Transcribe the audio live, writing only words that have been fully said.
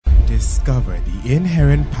discover the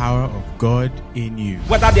inherent power of God in you.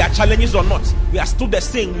 Whether there are challenges or not, we are still the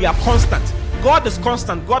same. We are constant. God is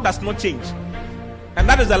constant. God does not change. And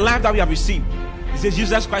that is the life that we have received. He says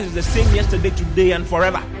Jesus Christ is the same yesterday, today, and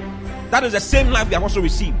forever. That is the same life we have also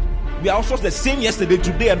received. We are also the same yesterday,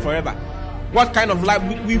 today, and forever. What kind of life?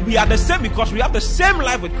 We are the same because we have the same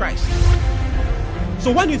life with Christ.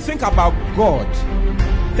 So when you think about God,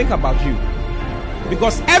 think about you.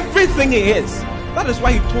 Because everything He is, that is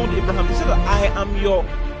why He told Abraham, He said, I am your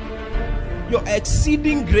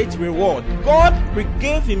exceeding great reward. God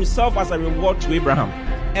gave Himself as a reward to Abraham.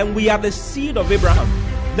 And we are the seed of Abraham.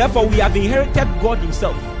 Therefore, we have inherited God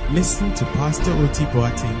Himself. Listen to Pastor Oti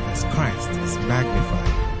Boateng as Christ is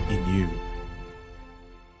magnified in you.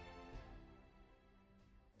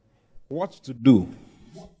 What to do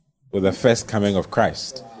with the first coming of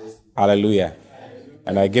Christ? Hallelujah.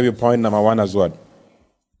 And I gave you point number 1 as well.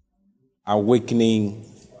 Awakening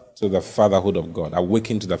to the fatherhood of God.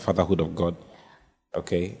 Awaken to the fatherhood of God.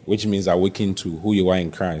 Okay? Which means awaken to who you are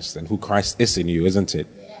in Christ and who Christ is in you, isn't it?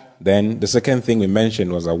 Then the second thing we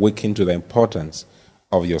mentioned was awaken to the importance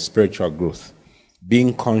of your spiritual growth.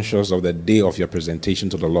 Being conscious of the day of your presentation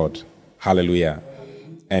to the Lord. Hallelujah.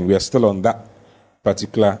 And we are still on that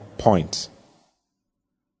particular point.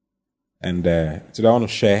 And today I want to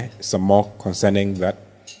share some more concerning that.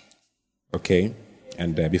 Okay?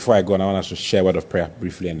 And before I go on, I want us to share a word of prayer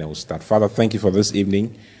briefly and then we'll start. Father, thank you for this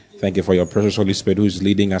evening. Thank you for your precious Holy Spirit who is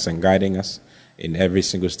leading us and guiding us in every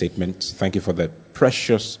single statement. Thank you for the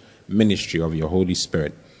precious ministry of your Holy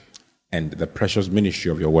Spirit and the precious ministry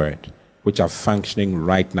of your word, which are functioning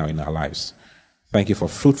right now in our lives. Thank you for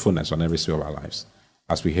fruitfulness on every sphere of our lives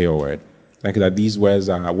as we hear your word. Thank you that these words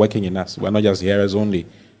are working in us. We're not just hearers only,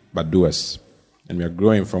 but doers. And we are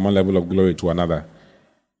growing from one level of glory to another,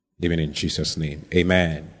 even in Jesus' name.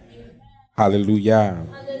 Amen. Hallelujah.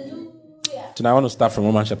 Tonight I want to start from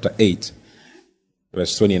Romans chapter 8,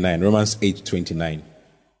 verse 29. Romans 8:29.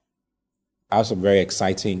 I have some very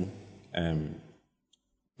exciting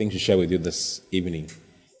things to share with you this evening.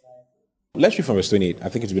 Let's read from verse 28. I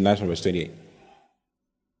think it would be nice from verse 28.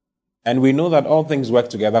 And we know that all things work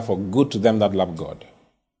together for good to them that love God,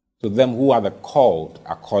 to them who are the called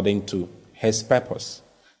according to His purpose.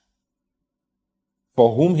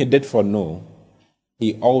 For whom He did foreknow,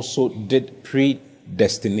 He also did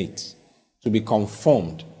predestinate to be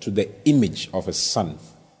conformed to the image of His Son,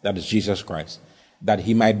 that is Jesus Christ, that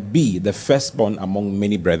He might be the firstborn among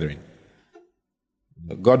many brethren.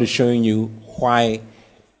 God is showing you why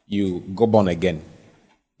you go born again.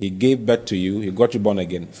 He gave birth to you, He got you born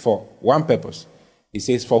again for one purpose. He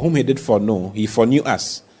says, for whom He did foreknow, He foreknew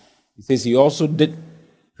us. He says He also did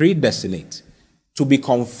predestinate to be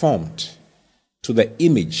conformed to the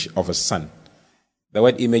image of a Son. The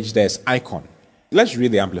word image there is icon. Let's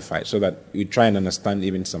read the Amplified so that we try and understand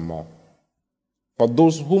even some more. For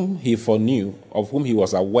those whom He foreknew, of whom He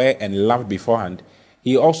was aware and loved beforehand,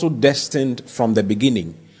 He also destined from the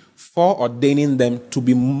beginning, foreordaining them to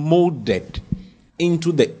be molded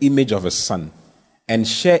into the image of His Son, and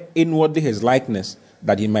share inwardly His likeness,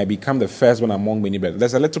 that He might become the firstborn among many brethren.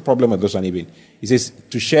 There's a little problem with this one even. He says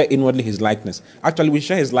to share inwardly His likeness. Actually, we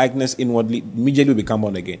share His likeness inwardly, immediately we become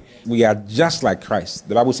born again. We are just like Christ.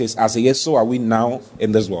 The Bible says, as He is, so are we now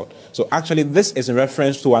in this world. So actually, this is in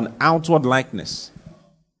reference to an outward likeness.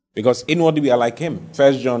 Because inwardly we are like Him.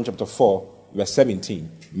 1 John chapter 4, verse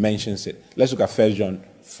 17 mentions it. Let's look at 1 John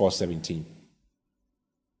 4:17.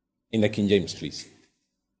 In the King James, please.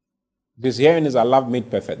 This hearing is our love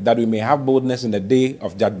made perfect, that we may have boldness in the day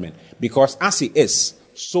of judgment. Because as He is,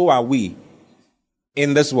 so are we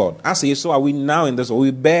in this world. As He is, so are we now in this world.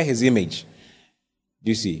 We bear His image.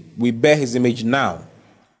 You see, we bear His image now.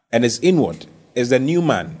 And His inward is the new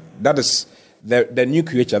man. That is the new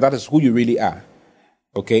creature. That is who you really are.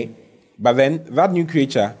 Okay? But then that new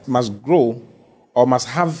creature must grow or must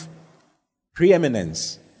have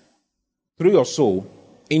preeminence through your soul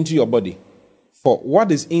into your body, for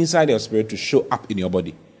what is inside your spirit to show up in your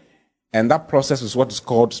body. And that process is what is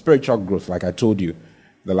called spiritual growth, like I told you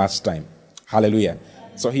the last time. Hallelujah.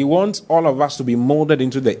 So He wants all of us to be molded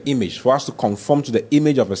into the image, for us to conform to the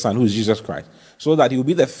image of His Son, who is Jesus Christ, so that He will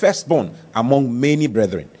be the firstborn among many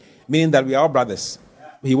brethren, meaning that we are all brothers.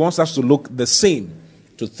 He wants us to look the same,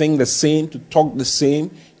 to think the same, to talk the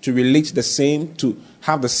same, to relate the same, to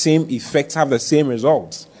have the same effects, have the same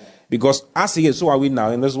results. Because as He is, so are we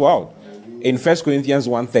now in this world. In 1 Corinthians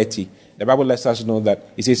 1:30, the Bible lets us know that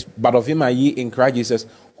it says, but of Him are ye in Christ Jesus,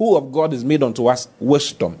 who of God is made unto us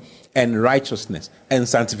wisdom and righteousness and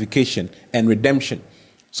sanctification and redemption.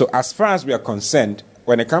 So as far as we are concerned,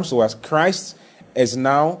 when it comes to us, Christ is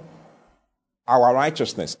now Our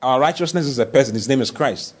righteousness. Our righteousness is a person. His name is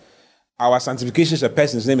Christ. Our sanctification is a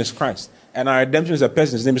person. His name is Christ. And our redemption is a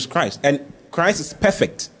person. His name is Christ. And Christ is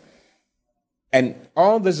perfect. And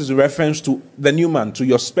all this is a reference to the new man, to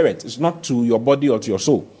your spirit. It's not to your body or to your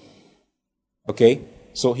soul. Okay?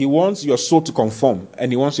 So he wants your soul to conform,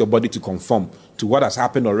 and he wants your body to conform to what has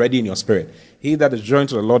happened already in your spirit. He that is joined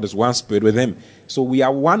to the Lord is one spirit with him. So we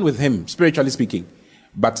are one with him, spiritually speaking.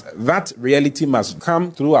 But that reality must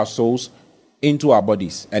come through our souls into our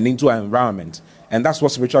bodies and into our environment. And that's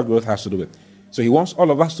what spiritual growth has to do with. So he wants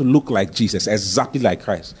all of us to look like Jesus, exactly like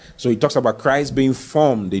Christ. So he talks about Christ being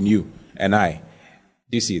formed in you and I.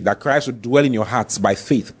 Do you see? That Christ will dwell in your hearts by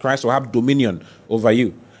faith. Christ will have dominion over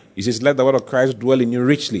you. He says, let the word of Christ dwell in you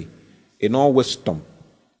richly, in all wisdom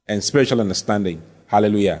and spiritual understanding.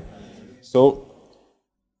 Hallelujah. So,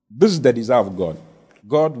 this is the desire of God.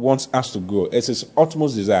 God wants us to grow. It's his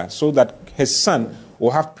utmost desire, so that his son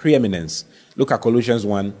will have preeminence. Look at Colossians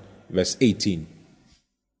 1, verse 18.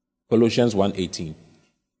 Colossians 1:18.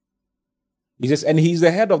 He says, and he's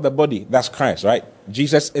the head of the body. That's Christ, right?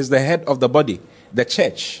 Jesus is the head of the body, the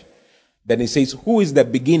church. Then he says, who is the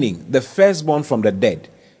beginning, the firstborn from the dead,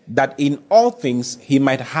 that in all things he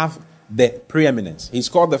might have the preeminence. He's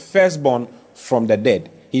called the firstborn from the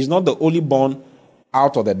dead. He's not the only born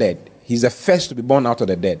out of the dead. He's the first to be born out of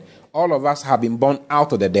the dead. All of us have been born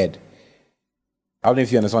out of the dead. I don't know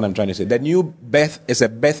if you understand what I'm trying to say. The new birth is a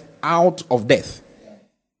birth out of death.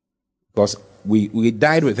 Because we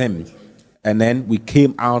died with him, and then we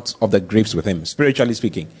came out of the graves with him, spiritually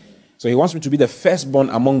speaking. So he wants me to be the firstborn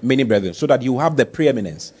among many brethren, so that you have the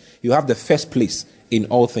preeminence. You have the first place in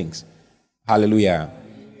all things. Hallelujah.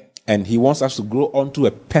 And he wants us to grow onto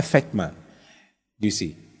a perfect man. Do you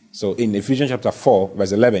see? So in Ephesians chapter 4,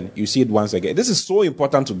 verse 11, you see it once again. This is so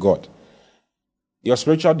important to God. Your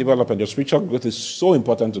spiritual development, your spiritual growth is so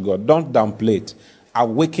important to God. Don't downplay it.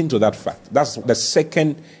 Awaken to that fact. That's the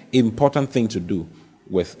second important thing to do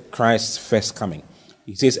with Christ's first coming.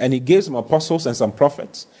 He says, and he gave some apostles and some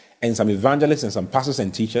prophets and some evangelists and some pastors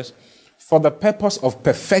and teachers for the purpose of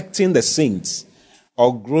perfecting the saints,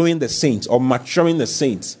 or growing the saints, or maturing the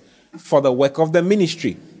saints for the work of the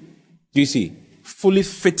ministry. Do you see? Fully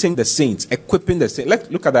fitting the saints, equipping the saints. Let's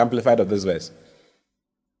look at the Amplified of this verse.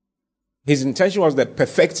 His intention was the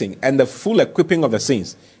perfecting and the full equipping of the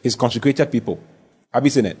saints, his consecrated people. Have you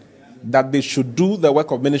seen it? That they should do the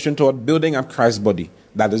work of ministry toward building up Christ's body.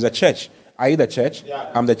 That is the church. Are you the church?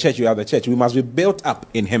 Yeah. I'm the church. You are the church. We must be built up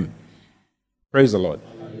in him. Praise the Lord.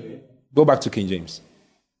 Go back to King James.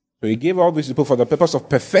 So he gave all these people for the purpose of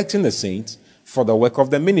perfecting the saints for the work of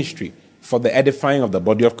the ministry, for the edifying of the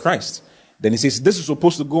body of Christ. Then he says, this is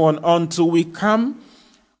supposed to go on until we come.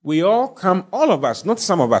 We all come, all of us, not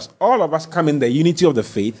some of us, all of us come in the unity of the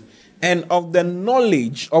faith and of the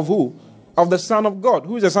knowledge of who? Of the Son of God.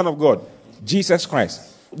 Who is the Son of God? Jesus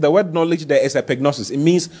Christ. The word knowledge there is epignosis. It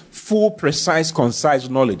means full, precise, concise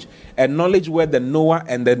knowledge. A knowledge where the knower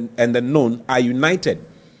and the known are united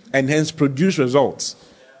and hence produce results.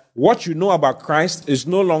 What you know about Christ is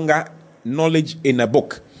no longer knowledge in a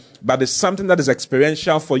book, but it's something that is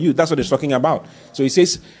experiential for you. That's what he's talking about. So he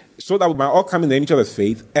says, so that we might all come in the unity of the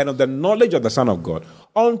faith and of the knowledge of the Son of God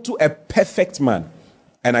unto a perfect man.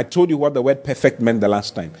 And I told you what the word perfect meant the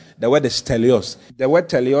last time. The word is teleos. The word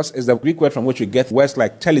teleos is the Greek word from which we get words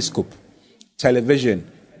like telescope,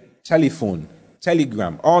 television, telephone,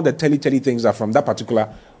 telegram. All the tele things are from that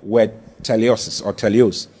particular word, teleos or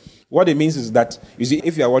teleos. What it means is that, you see,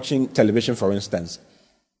 if you are watching television, for instance,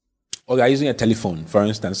 or you are using a telephone, for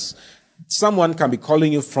instance, someone can be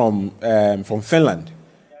calling you from Finland,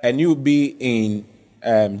 and you be in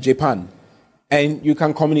Japan, and you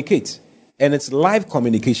can communicate. And it's live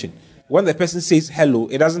communication. When the person says hello,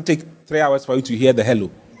 it doesn't take 3 hours for you to hear the hello.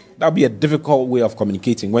 That would be a difficult way of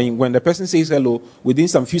communicating. When the person says hello, within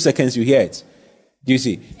some few seconds you hear it. Do you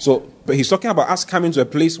see? So but he's talking about us coming to a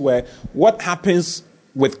place where what happens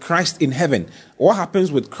with Christ in heaven, what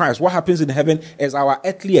happens with Christ, what happens in heaven is our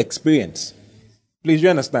earthly experience. Please, you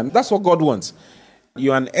understand? That's what God wants.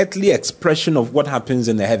 You're an earthly expression of what happens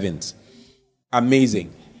in the heavens.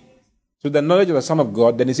 Amazing. To the knowledge of the Son of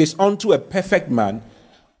God, then he says, unto a perfect man.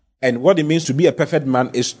 And what it means to be a perfect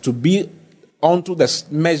man is to be unto the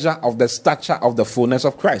measure of the stature of the fullness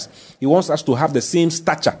of Christ. He wants us to have the same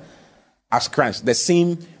stature as Christ, the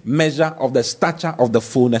same measure of the stature of the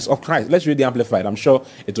fullness of Christ. Let's read the Amplified. I'm sure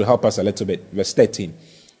it will help us a little bit. Verse 13.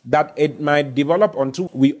 That it might develop unto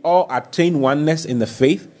we all attain oneness in the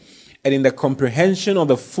faith and in the comprehension of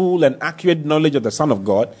the full and accurate knowledge of the Son of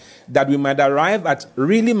God, that we might arrive at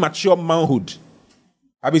really mature manhood.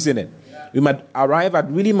 Have you seen it? Yeah. We might arrive at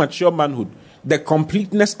really mature manhood, the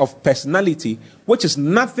completeness of personality, which is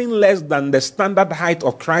nothing less than the standard height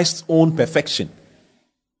of Christ's own perfection.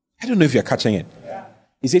 I don't know if you're catching it.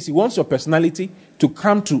 He says he wants your personality to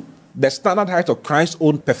come to the standard height of Christ's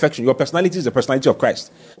own perfection. Your personality is the personality of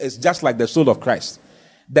Christ. It's just like the soul of Christ.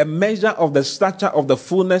 The measure of the stature of the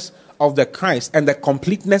fullness of the Christ and the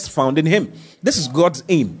completeness found in him. This is God's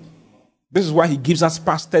aim. This is why he gives us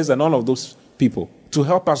pastors and all of those people to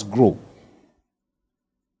help us grow.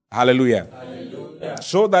 Hallelujah. Hallelujah.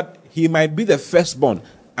 So that he might be the firstborn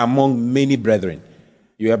among many brethren.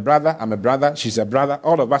 You're a brother, I'm a brother, she's a brother.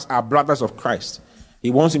 All of us are brothers of Christ. He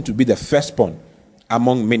wants him to be the firstborn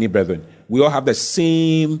among many brethren. We all have the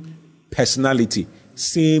same personality,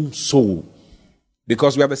 same soul.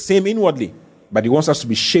 Because we have the same inwardly, but he wants us to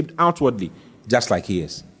be shaped outwardly, just like he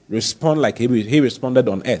is. Respond like he responded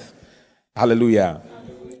on earth. Hallelujah.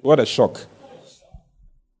 What a shock.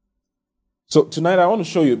 So tonight I want to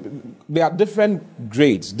show you, there are different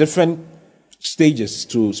grades, different stages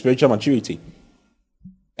to spiritual maturity.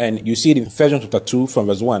 And you see it in Ephesians chapter 2 from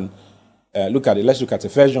verse 1. Look at it. Let's look at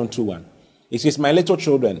Ephesians 2:1. It says, my little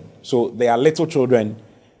children. So they are little children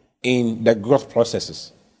in the growth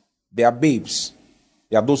processes. They are babes.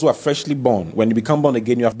 They are those who are freshly born. When you become born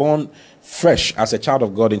again, you are born fresh as a child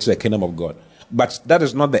of God into the kingdom of God. But that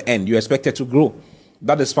is not the end. You are expected to grow.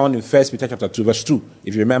 That is found in 1 Peter chapter 2, verse 2.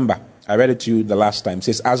 If you remember, I read it to you the last time. It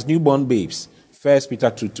says, as newborn babes, 1 Peter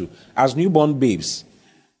 2:2. As newborn babes,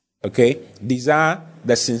 okay, desire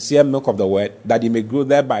the sincere milk of the word, that you may grow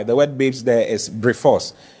thereby. The word babes there is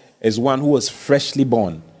brephos, is one who was freshly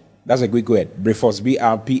born. That's a Greek word, brephos,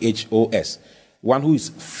 B-R-P-H-O-S. One who is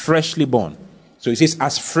freshly born. So it says,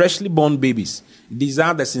 as freshly born babies,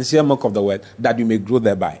 desire the sincere milk of the word, that you may grow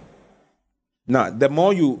thereby. Now, the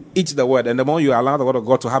more you eat the word, and the more you allow the word of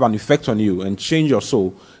God to have an effect on you and change your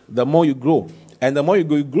soul, the more you grow. And the more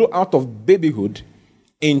you grow out of babyhood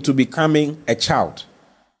into becoming a child.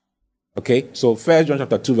 Okay, so 1 John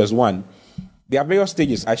chapter 2 verse 1. There are various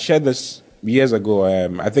stages. I shared this years ago.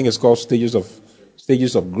 I think it's called stages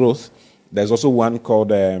of growth. There's also one called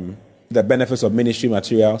the benefits of ministry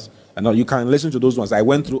materials. And you can listen to those ones. I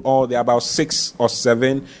went through all. There are about 6 or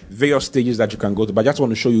 7 various stages that you can go to. But I just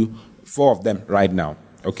want to show you 4 of them right now.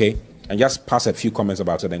 Okay, and just pass a few comments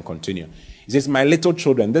about it and continue. It says, my little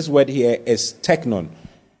children. This word here is teknon.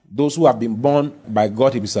 Those who have been born by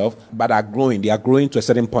God himself, but are growing. They are growing to a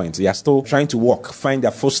certain point. They are still trying to walk, find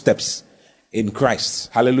their footsteps in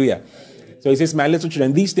Christ. Hallelujah. So he says, my little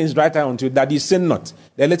children, these things write I unto you, that ye sin not.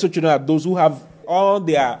 The little children are those who have all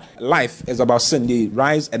their life is about sin. They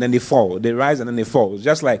rise and then they fall. They rise and then they fall. It's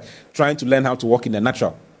just like trying to learn how to walk in the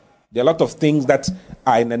natural. There are a lot of things that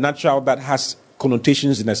are in the natural that has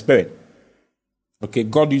connotations in the spirit. Okay,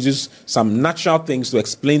 God uses some natural things to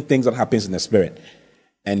explain things that happens in the spirit.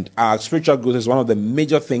 And our spiritual growth is one of the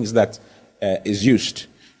major things that is used.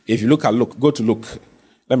 If you go to Luke.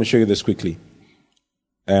 Let me show you this quickly.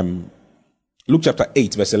 Luke chapter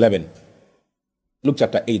 8, verse 11. Luke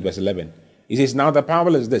chapter 8, verse 11. He says, now the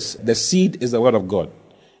parable is this. The seed is the word of God.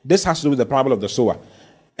 This has to do with the parable of the sower.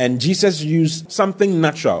 And Jesus used something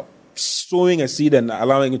natural, sowing a seed and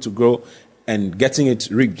allowing it to grow and getting it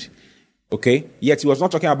reaped. Okay? Yet he was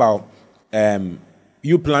not talking about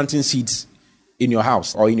you planting seeds in your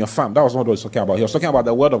house or in your farm. That was not what he was talking about. He was talking about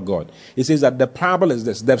the word of God. He says that the parable is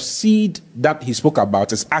this. The seed that he spoke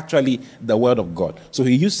about is actually the word of God. So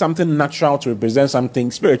he used something natural to represent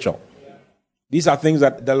something spiritual. These are things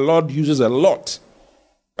that the Lord uses a lot.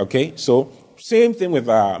 Okay? So same thing with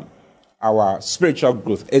our spiritual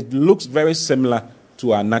growth. It looks very similar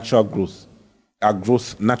to our natural growth. Our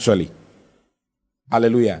growth naturally.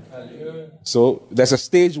 Hallelujah. Hallelujah. So there's a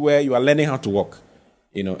stage where you are learning how to walk,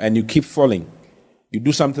 and you keep falling. You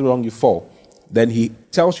do something wrong, you fall. Then he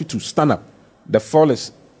tells you to stand up. The fall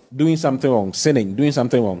is doing something wrong, sinning, doing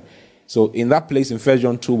something wrong. So in that place in 1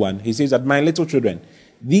 John 2:1, he says that my little children,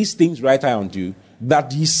 these things write I unto you,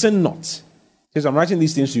 that ye sin not. He says, I'm writing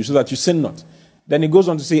these things to you so that you sin not. Then he goes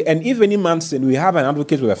on to say, and if any man sin, we have an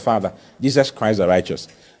advocate with the Father, Jesus Christ the righteous.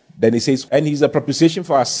 Then he says, and he's a propitiation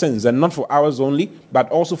for our sins, and not for ours only, but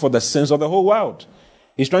also for the sins of the whole world.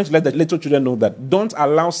 He's trying to let the little children know that don't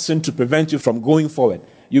allow sin to prevent you from going forward.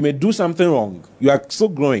 You may do something wrong. You are still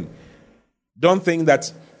growing. Don't think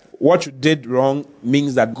that what you did wrong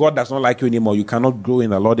means that God does not like you anymore. You cannot grow in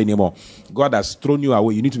the Lord anymore. God has thrown you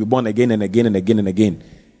away. You need to be born again and again and again and again.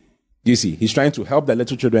 You see, he's trying to help the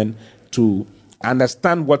little children to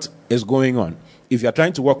understand what is going on. If you are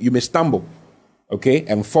trying to walk, you may stumble, okay,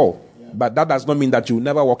 and fall. But that does not mean that you will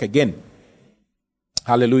never walk again.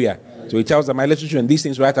 Hallelujah. So he tells them, my little children, these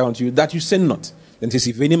things write I unto you, that you sin not. Then it says,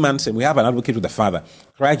 if any man sin, we have an advocate with the Father,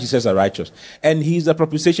 Christ Jesus the righteous. And he is the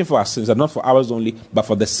propitiation for our sins, and not for ours only, but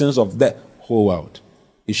for the sins of the whole world.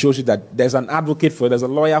 It shows you that there's an advocate for you. There's a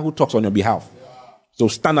lawyer who talks on your behalf. So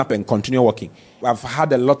stand up and continue working. I've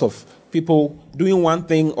had a lot of people doing one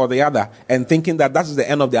thing or the other and thinking that that is the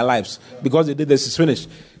end of their lives. Because they did this, it's finished.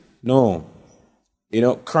 No.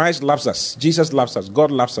 Christ loves us. Jesus loves us.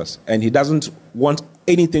 God loves us. And he doesn't want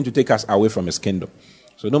anything to take us away from his kingdom.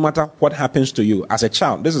 So no matter what happens to you as a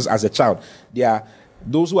child, this is as a child, there are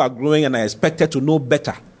those who are growing and are expected to know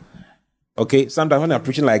better. Okay? Sometimes when I'm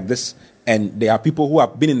preaching like this, and there are people who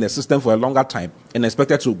have been in the system for a longer time and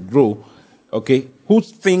expected to grow, okay, who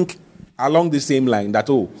think along the same line that,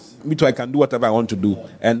 me too, I can do whatever I want to do,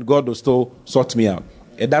 and God will still sort me out.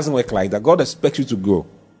 It doesn't work like that. God expects you to grow.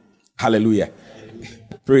 Hallelujah.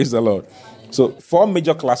 Praise the Lord. So 4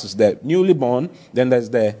 major classes there. Newly born, then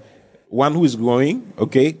there's the one who is growing,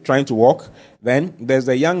 okay, trying to walk. Then there's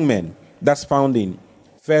the young man that's found in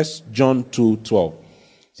 1 John 2:12. It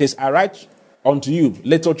says, I write unto you,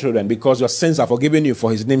 little children, because your sins are forgiven you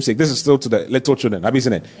for his name's sake. This is still to the little children. Have you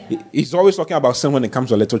seen it? He's always talking about sin when it comes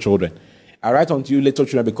to little children. I write unto you, little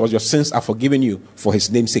children, because your sins are forgiven you for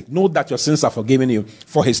his name's sake. Know that your sins are forgiven you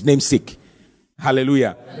for his name's sake.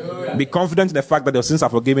 Hallelujah. Hallelujah. Be confident in the fact that your sins are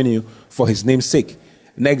forgiven you for his name's sake.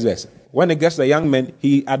 Next verse. When it gets to the young man,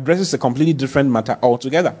 he addresses a completely different matter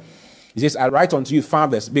altogether. He says, I write unto you,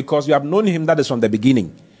 fathers, because you have known him that is from the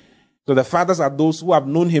beginning. So the fathers are those who have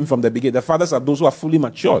known him from the beginning. The fathers are those who are fully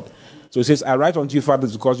matured. So he says, I write unto you,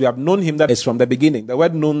 fathers, because you have known him that is from the beginning. The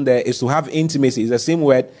word known there is to have intimacy. It's the same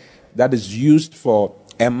word that is used for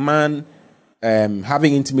a man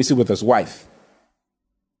having intimacy with his wife.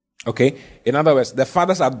 Okay? In other words, the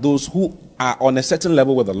fathers are those who are on a certain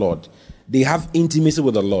level with the Lord. They have intimacy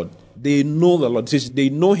with the Lord. They know the Lord. They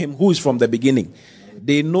know him who is from the beginning.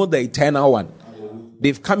 They know the eternal one.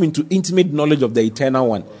 They've come into intimate knowledge of the eternal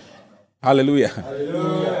one. Hallelujah.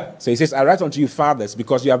 Hallelujah. So he says, I write unto you, fathers,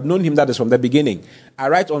 because you have known him that is from the beginning. I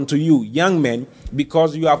write unto you, young men,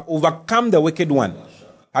 because you have overcome the wicked one.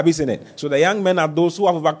 Have you seen it? So the young men are those who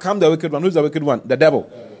have overcome the wicked one. Who's the wicked one? The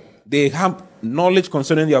devil. They have knowledge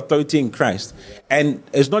concerning the authority in Christ. And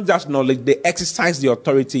it's not just knowledge, they exercise the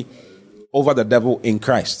authority over the devil in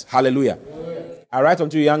Christ. Hallelujah. I write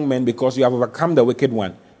unto you, young men, because you have overcome the wicked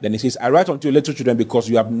one. Then he says, I write unto you, little children, because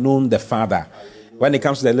you have known the Father. When it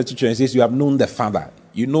comes to the little children, he says, you have known the Father.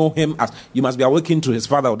 You know him as, you must be awakened to his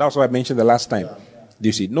Father. That's what I mentioned the last time. Do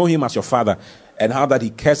you see? Know him as your Father, and how that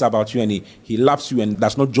he cares about you and he loves you and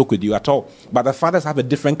does not joke with you at all. But the fathers have a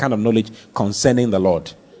different kind of knowledge concerning the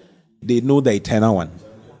Lord. They know the eternal one.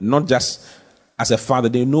 Not just as a father,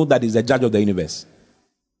 they know that he's the judge of the universe.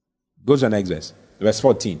 Go to the next verse. Verse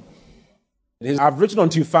 14. It says, I've written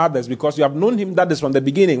unto you, fathers, because you have known him that is from the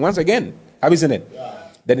beginning. Once again, have you seen it? Yeah.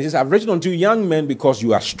 Then it says, I've written unto you, young men, because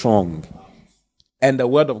you are strong, and the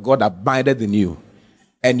word of God abideth in you,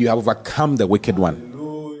 and you have overcome the wicked one.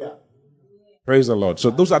 Hallelujah. Praise the Lord.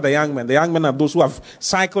 So those are the young men. The young men are those who have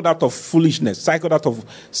cycled out of foolishness, cycled out of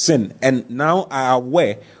sin, and now are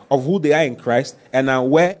aware of who they are in Christ, and are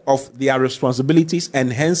aware of their responsibilities,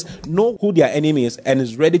 and hence know who their enemy is, and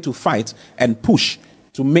is ready to fight and push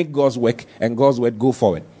to make God's work and God's word go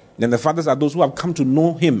forward. Then the fathers are those who have come to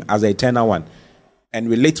know him as the eternal one and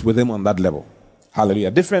relate with him on that level.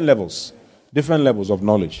 Hallelujah. Different levels of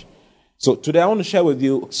knowledge. So today I want to share with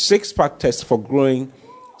you 6 factors for growing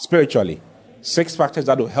spiritually. 6 factors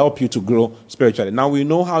that will help you to grow spiritually. Now we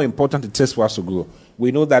know how important it is for us to grow.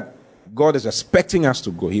 We know that God is expecting us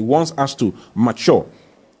to grow. He wants us to mature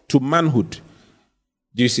to manhood.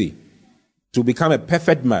 Do you see? To become a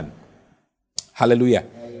perfect man. Hallelujah.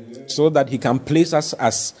 Hallelujah. So that he can place us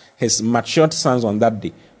as his matured sons on that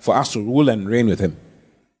day for us to rule and reign with him.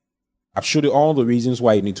 I've showed you all the reasons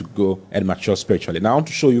why you need to go and mature spiritually. Now I want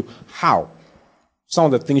to show you how. Some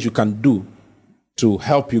of the things you can do to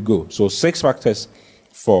help you go. So 6 factors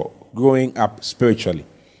for growing up spiritually.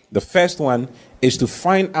 The first one is to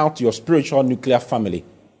find out your spiritual nuclear family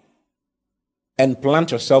and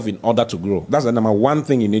plant yourself in order to grow. That's the number one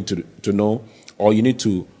thing you need to know, or you need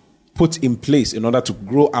to put in place in order to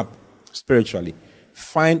grow up spiritually.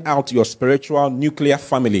 Find out your spiritual nuclear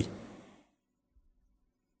family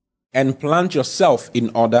and plant yourself in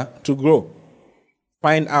order to grow.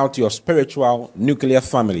 Find out your spiritual nuclear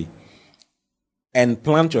family and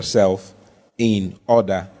plant yourself in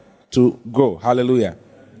order to grow. Hallelujah.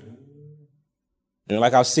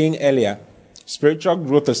 Like I was saying earlier, spiritual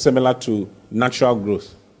growth is similar to natural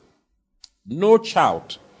growth. No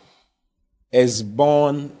child is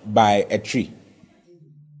born by a tree.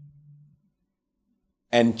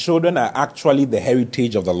 And children are actually the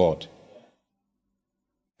heritage of the Lord.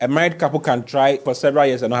 A married couple can try for several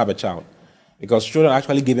years and not have a child because children are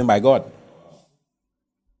actually given by God.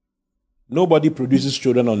 Nobody produces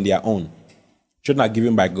children on their own. Children are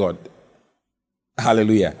given by God.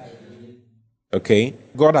 Hallelujah. Okay?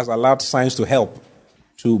 God has allowed science to help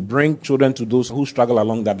to bring children to those who struggle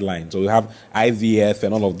along that line. So we have IVF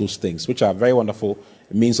and all of those things, which are very wonderful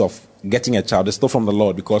means of getting a child. It's still from the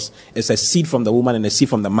Lord because it's a seed from the woman and a seed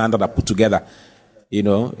from the man that are put together. You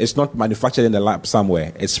know, it's not manufactured in the lab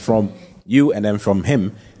somewhere. It's from you and then from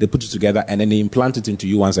him. They put it together and then they implant it into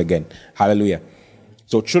you once again. Hallelujah.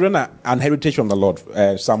 So children are an heritage from the Lord.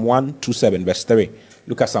 Psalm 127 verse 3.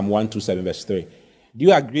 Look at Psalm 127 verse 3. Do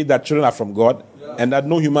you agree that children are from God and that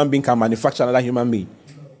no human being can manufacture another human being?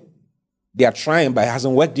 They are trying, but it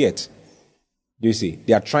hasn't worked yet. Do you see?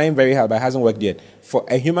 They are trying very hard, but it hasn't worked yet. For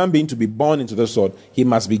a human being to be born into this world, he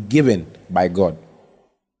must be given by God.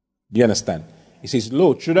 Do you understand? He says,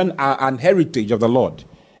 lo, children are an heritage of the Lord,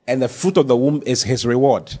 and the fruit of the womb is his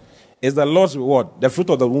reward. It's the Lord's reward. The fruit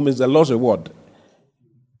of the womb is the Lord's reward.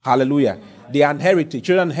 Hallelujah. They are an heritage.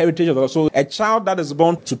 Children are an heritage of the Lord. So a child that is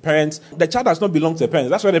born to parents, the child does not belong to the parents.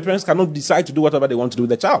 That's why the parents cannot decide to do whatever they want to do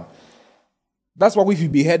with the child. That's why if you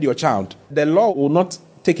behead your child, the law will not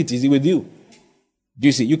take it easy with you. Do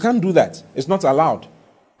you see? You can't do that. It's not allowed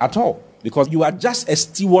at all because you are just a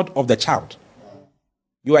steward of the child.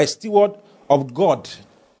 You are a steward of God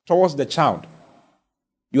towards the child.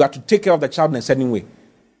 You are to take care of the child in a certain way.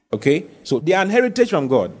 Okay? So they are an heritage from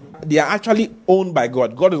God. They are actually owned by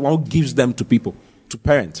God. God is the one who gives them to people, to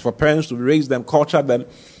parents, for parents to raise them, culture them,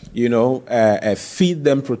 feed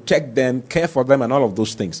them, protect them, care for them, and all of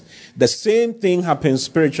those things. The same thing happens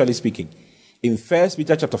spiritually speaking. In 1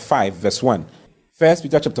 Peter chapter 5, verse 1. 1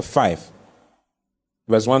 Peter chapter 5,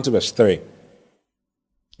 verse 1 to verse 3.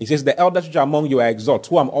 He says, the elders which are among you I exhort,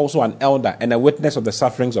 who am also an elder and a witness of the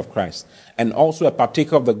sufferings of Christ, and also a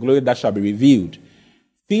partaker of the glory that shall be revealed.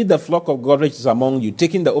 Feed the flock of God which is among you,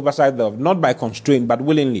 taking the oversight thereof, not by constraint, but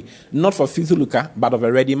willingly, not for filthy lucre, but of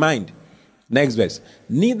a ready mind. Next verse.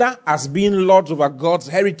 Neither as being lords over God's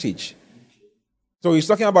heritage. So he's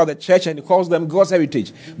talking about the church and he calls them God's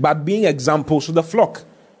heritage, but being examples to the flock.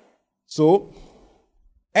 So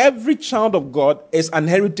every child of God is an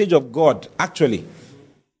heritage of God, actually.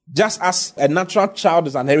 Just as a natural child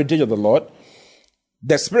is an heritage of the Lord,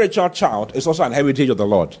 the spiritual child is also an heritage of the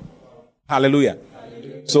Lord. Hallelujah.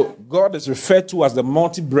 So God is referred to as the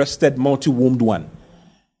multi-breasted, multi-wombed one.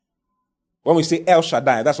 When we say El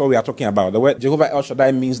Shaddai, that's what we are talking about. The word Jehovah El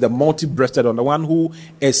Shaddai means the multi-breasted one, the one who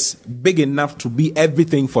is big enough to be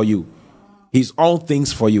everything for you. He's all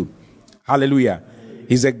things for you. Hallelujah.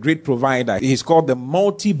 He's a great provider. He's called the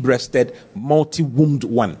multi-breasted, multi-wombed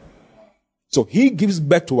one. So he gives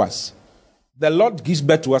birth to us. The Lord gives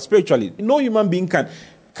birth to us spiritually. No human being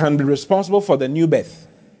can be responsible for the new birth.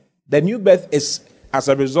 The new birth is as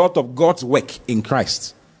a result of God's work in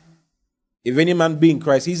Christ. If any man be in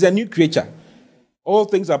Christ, he's a new creature. All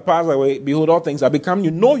things are passed away. Behold, all things are become new.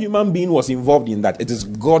 No human being was involved in that. It is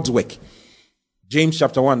God's work. James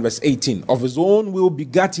chapter 1 verse 18. Of his own will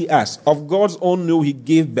begat he us. Of God's own will he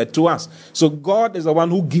gave birth to us. So God is the one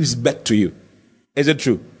who gives birth to you. Is it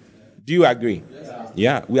true? Do you agree?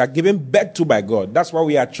 Yeah. We are given birth to by God. That's why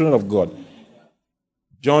we are children of God.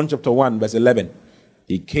 John chapter 1 verse 11.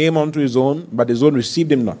 He came unto his own, but his own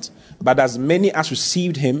received him not. But as many as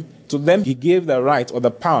received him, to them he gave the right or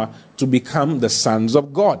the power to become the sons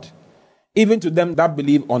of God, even to them that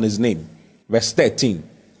believe on his name. Verse 13.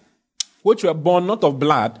 Which were born not of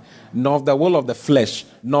blood, nor of the will of the flesh,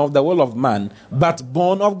 nor of the will of man, but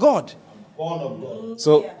born of God. Born of God.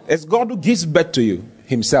 So it's God who gives birth to you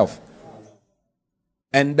himself.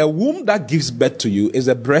 And the womb that gives birth to you is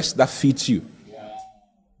a breast that feeds you.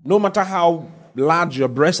 No matter how large your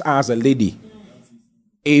breasts are as a lady,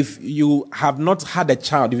 if you have not had a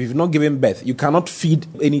child, if you've not given birth, you cannot feed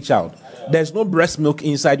any child. There's no breast milk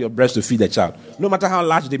inside your breast to feed the child, no matter how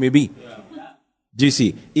large they may be. Do you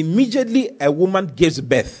see? Immediately a woman gives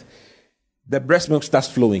birth, the breast milk starts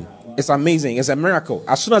flowing. It's amazing. It's a miracle.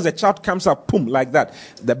 As soon as the child comes up, boom, like that,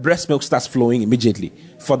 the breast milk starts flowing immediately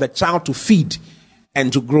for the child to feed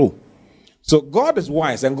and to grow. So God is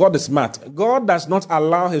wise and God is smart. God does not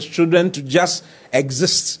allow his children to just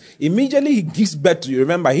exist. Immediately he gives birth to you.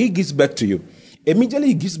 Remember, he gives birth to you. Immediately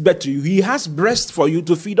he gives birth to you. He has breast for you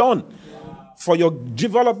to feed on, for your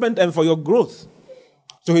development and for your growth.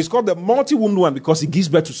 So he's called the multi-wombed one because he gives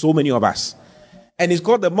birth to so many of us. And he's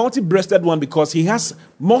called the multi-breasted one because he has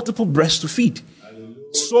multiple breasts to feed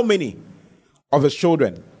so many of his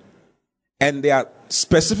children. And they are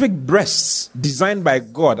specific breasts designed by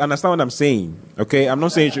God. Understand what I'm saying? Okay? I'm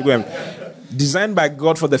not saying you should go and designed by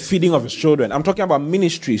God for the feeding of his children. I'm talking about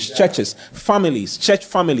ministries, churches, families, church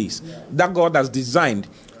families that God has designed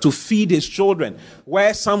to feed his children,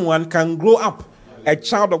 where someone can grow up. A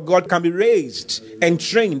child of God can be raised and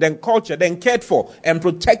trained and cultured and cared for and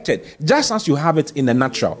protected, just as you have it in the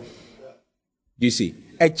natural. You see,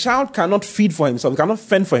 a child cannot feed for himself, he cannot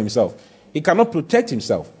fend for himself, he cannot protect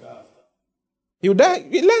himself. He will die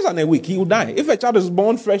in less than a week. He will die. If a child is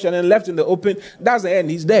born fresh and then left in the open, that's the end.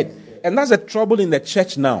 He's dead. And that's the trouble in the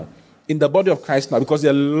church now, in the body of Christ now, because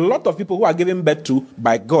there are a lot of people who are given birth to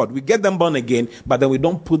by God. We get them born again, but then we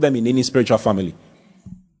don't put them in any spiritual family.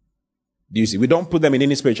 Do you see? We don't put them in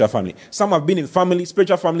any spiritual family. Some have been in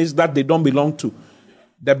spiritual families that they don't belong to.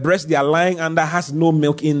 The breast they are lying under has no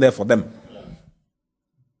milk in there for them.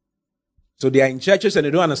 So they are in churches and they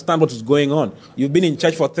don't understand what is going on. You've been in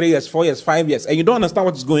church for 3 years, 4 years, 5 years, and you don't understand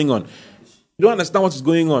what is going on. You don't understand what is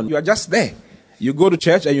going on. You are just there. You go to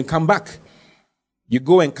church and you come back. You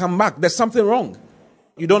go and come back. There's something wrong.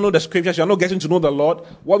 You don't know the scriptures. You're not getting to know the Lord.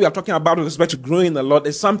 What we are talking about with respect to growing in the Lord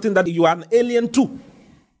is something that you are an alien to.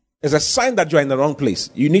 It's a sign that you are in the wrong place.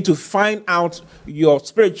 You need to find out your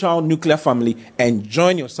spiritual nuclear family and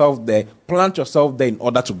join yourself there, plant yourself there in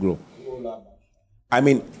order to grow. I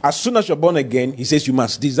mean, as soon as you're born again, he says you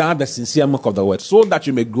must desire the sincere milk of the word so that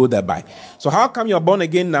you may grow thereby. So how come you're born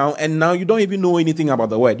again now and now you don't even know anything about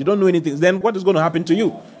the word? You don't know anything. Then what is going to happen to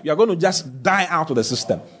you? You're going to just die out of the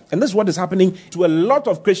system. And this is what is happening to a lot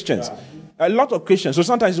of Christians. A lot of Christians. So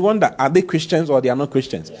sometimes you wonder, are they Christians or they are not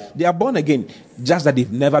Christians? They are born again, just that they've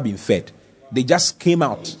never been fed. They just came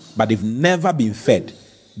out, but they've never been fed.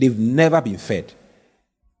 They've never been fed.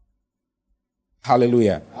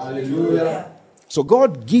 Hallelujah. Hallelujah. So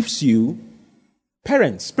God gives you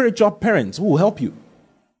parents, spiritual parents who will help you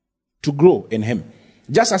to grow in him.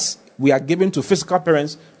 Just as we are given to physical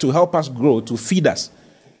parents to help us grow, to feed us,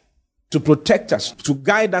 to protect us, to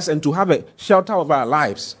guide us and to have a shelter of our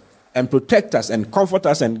lives and protect us and comfort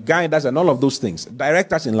us and guide us and all of those things,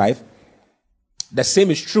 direct us in life. The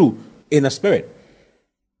same is true in the spirit.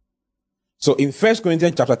 So in 1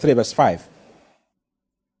 Corinthians chapter 3 verse 5,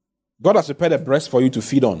 God has prepared a breast for you to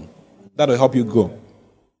feed on. That will help you grow.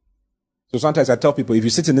 So sometimes I tell people, if you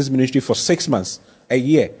sit in this ministry for 6 months, a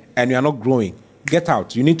year, and you are not growing, get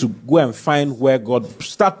out. You need to go and find where God,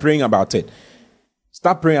 start praying about it.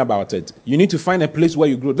 Start praying about it. You need to find a place where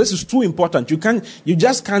you grow. This is too important. You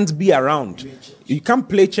just can't be around. You can't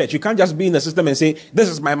play church. You can't just be in the system and say, this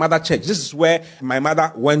is my mother church. This is where my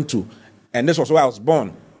mother went to. And this was where I was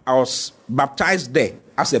born. I was baptized there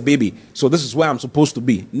as a baby. So this is where I'm supposed to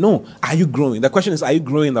be. No. Are you growing? The question is, are you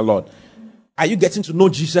growing in the Lord? Are you getting to know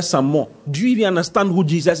Jesus some more? Do you even understand who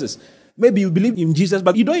Jesus is? Maybe you believe in Jesus,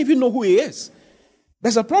 but you don't even know who he is.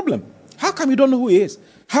 There's a problem. How come you don't know who he is?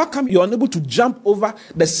 How come you're unable to jump over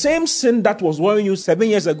the same sin that was worrying you 7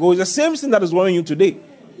 years ago is the same sin that is worrying you today?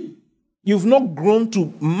 You've not grown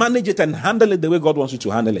to manage it and handle it the way God wants you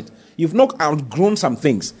to handle it. You've not outgrown some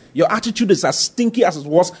things. Your attitude is as stinky as it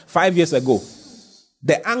was 5 years ago.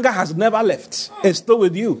 The anger has never left. It's still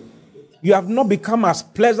with you. You have not become as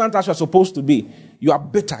pleasant as you're supposed to be. You are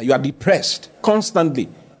bitter. You are depressed constantly.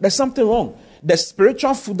 There's something wrong. The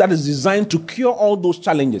spiritual food that is designed to cure all those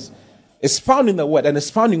challenges is found in the Word, and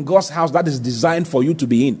it's found in God's house that is designed for you to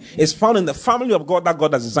be in. It's found in the family of God that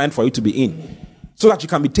God has designed for you to be in, so that you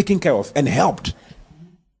can be taken care of and helped.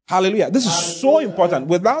 Hallelujah. This is so important.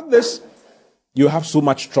 Without this, you have so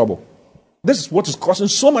much trouble. This is what is causing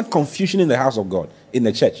so much confusion in the house of God, in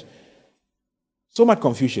the church. So much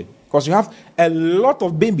confusion. Because you have a lot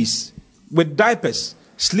of babies with diapers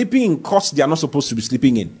sleeping in cots they are not supposed to be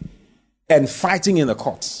sleeping in and fighting in the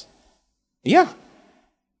courts. Yeah.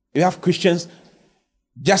 You have Christians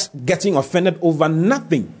just getting offended over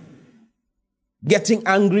nothing. Getting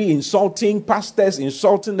angry, insulting pastors,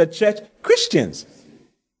 insulting the church. Christians.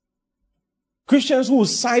 Christians who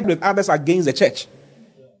side with others against the church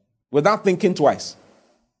without thinking twice.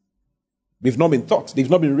 They've not been taught. They've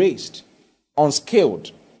not been raised.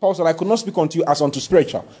 Unskilled. Paul said, I could not speak unto you as unto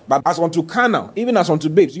spiritual, but as unto carnal, even as unto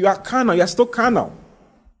babes. You are carnal. You are still carnal.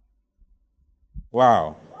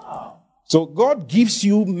 Wow. So God gives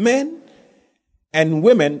you men and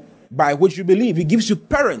women by which you believe. He gives you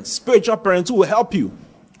parents, spiritual parents who will help you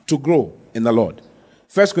to grow in the Lord.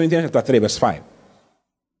 1 Corinthians chapter 3 verse 5.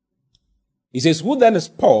 He says, who then is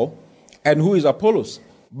Paul and who is Apollos?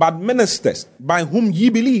 But ministers by whom ye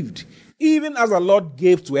believed, even as the Lord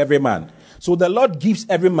gave to every man. So the Lord gives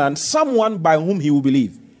every man someone by whom he will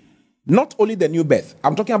believe. Not only the new birth.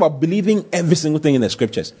 I'm talking about believing every single thing in the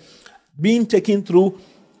scriptures. Being taken through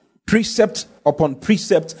precept upon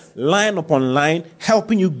precept, line upon line,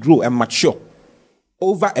 helping you grow and mature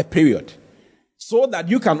over a period. so that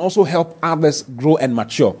you can also help others grow and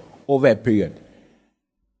mature over a period.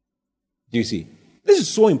 Do you see? This is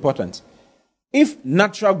so important. If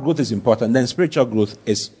natural growth is important, then spiritual growth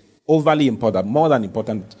is overly important, more than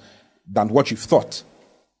important than what you've thought.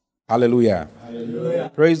 Hallelujah.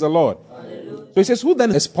 Hallelujah. Praise the Lord. Hallelujah. So he says, who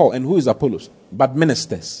then is Paul and who is Apollos? But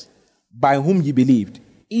ministers, by whom ye believed,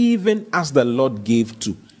 even as the Lord gave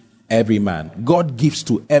to every man. God gives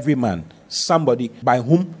to every man somebody by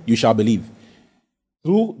whom you shall believe.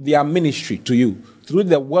 Through their ministry to you, through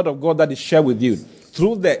the word of God that is shared with you,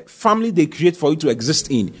 through the family they create for you to exist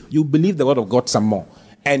in, you believe the word of God some more.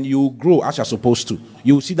 And you grow as you're supposed to.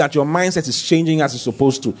 You see that your mindset is changing as it's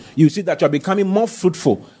supposed to. You see that you're becoming more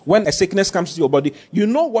fruitful. When a sickness comes to your body, you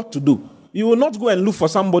know what to do. You will not go and look for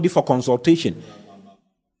somebody for consultation.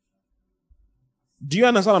 Do you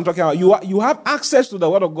understand what I'm talking about? You have access to the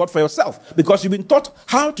word of God for yourself because you've been taught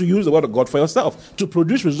how to use the word of God for yourself to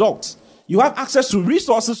produce results. You have access to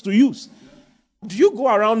resources to use. Do you go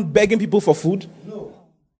around begging people for food? No.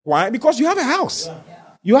 Why? Because you have a house. Yeah.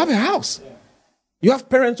 You have a house. Yeah. You have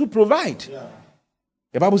parents who provide. Yeah.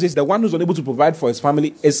 The Bible says the one who's unable to provide for his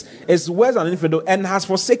family is worse than an infidel and has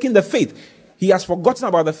forsaken the faith. He has forgotten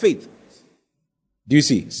about the faith. Do you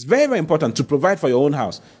see? It's very, very important to provide for your own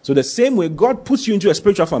house. So the same way God puts you into a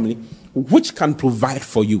spiritual family which can provide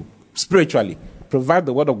for you spiritually. Provide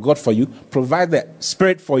the word of God for you. Provide the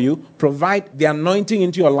spirit for you. Provide the anointing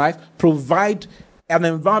into your life. Provide an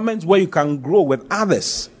environment where you can grow with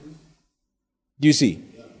others. Do you see?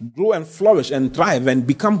 Grow and flourish and thrive and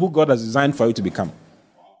become who God has designed for you to become.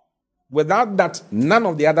 Without that, none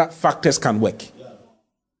of the other factors can work.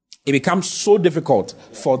 It becomes so difficult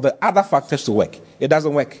for the other factors to work. It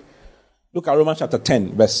doesn't work. Look at Romans chapter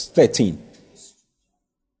 10, verse 13.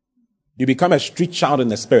 You become a street child in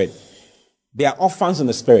the spirit. They are orphans in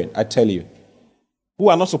the spirit, I tell you, who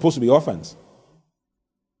are not supposed to be orphans.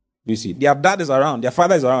 You see, their dad is around, their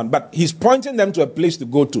father is around, but he's pointing them to a place to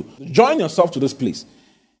go to. Join yourself to this place.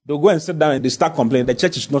 They'll go and sit down and they start complaining. The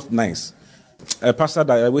church is not nice. Pastor,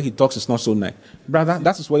 the way he talks is not so nice. Brother,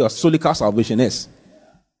 that is where your solical salvation is.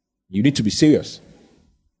 You need to be serious.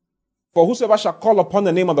 For whosoever shall call upon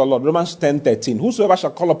the name of the Lord, Romans 10:13, whosoever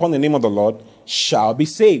shall call upon the name of the Lord shall be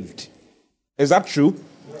saved. Is that true?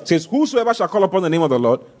 It says, whosoever shall call upon the name of the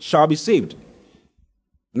Lord shall be saved.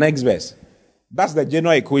 Next verse. That's the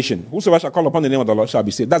general equation. Whosoever shall call upon the name of the Lord shall be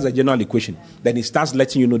saved. That's the general equation. Then he starts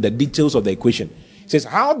letting you know the details of the equation. He says,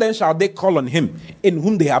 how then shall they call on him in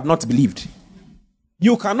whom they have not believed?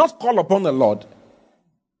 You cannot call upon the Lord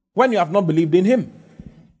when you have not believed in him.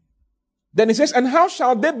 Then he says, and how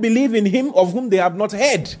shall they believe in him of whom they have not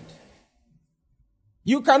heard?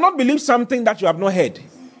 You cannot believe something that you have not heard.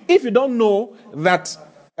 If you don't know that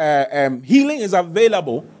healing is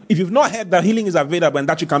available, if you've not heard that healing is available and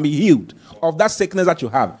that you can be healed of that sickness that you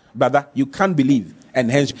have, brother, you can't believe, and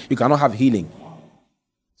hence you cannot have healing.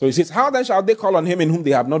 So he says, how then shall they call on him in whom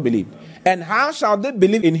they have not believed? And how shall they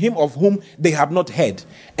believe in him of whom they have not heard?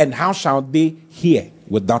 And how shall they hear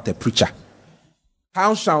without a preacher?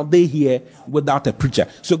 How shall they hear without a preacher?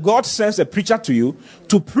 So God sends a preacher to you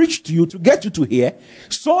to preach to you, to get you to hear,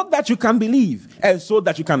 so that you can believe and so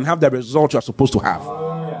that you can have the result you are supposed to have.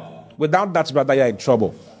 Without that, brother, you're in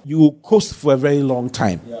trouble. You will coast for a very long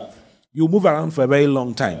time. You will move around for a very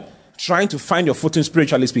long time, trying to find your footing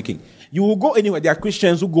spiritually speaking. You will go anywhere. There are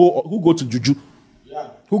Christians who go to juju,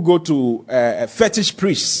 who go to fetish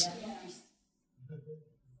priests.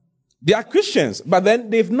 They are Christians, but then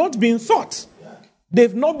they've not been taught.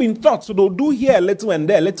 They've not been taught, so they'll do here a little and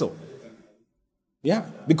there a little. Yeah,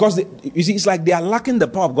 because you see, it's like they are lacking the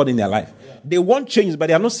power of God in their life. They want change, but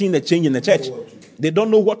they are not seeing the change in the church. They don't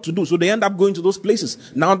know what to do, so they end up going to those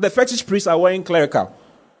places. Now, the fetish priests are wearing clerical.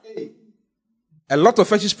 A lot of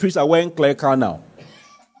fetish priests are wearing clerical now.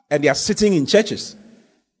 And they are sitting in churches.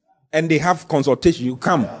 And they have consultation. You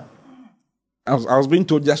come. I was being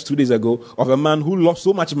told just 2 days ago of a man who lost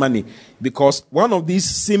so much money because one of these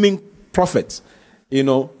seeming prophets,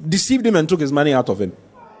 deceived him and took his money out of him.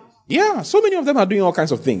 Yeah, so many of them are doing all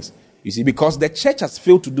kinds of things. You see, because the church has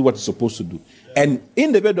failed to do what it's supposed to do. And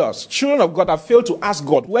individuals, children of God, have failed to ask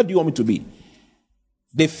God, where do you want me to be?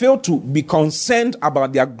 They fail to be concerned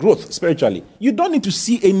about their growth spiritually. You don't need to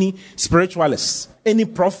see any spiritualists, any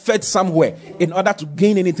prophet somewhere in order to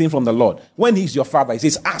gain anything from the Lord. When he's your father, he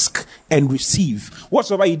says, ask and receive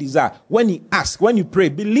whatsoever you desire. When you ask, when you pray,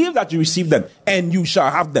 believe that you receive them and you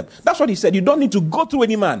shall have them. That's what he said. You don't need to go through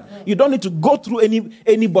any man. You don't need to go through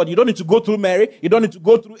anybody. You don't need to go through Mary. You don't need to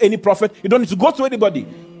go through any prophet. You don't need to go through anybody.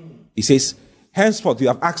 He says, henceforth you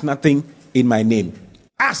have asked nothing in my name.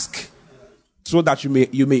 Ask so that you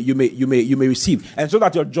may receive, and so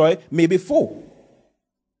that your joy may be full.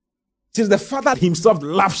 Since the Father himself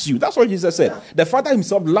loves you. That's what Jesus said. The Father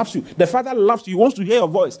himself loves you. The Father loves you. He wants to hear your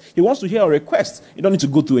voice. He wants to hear your request. You don't need to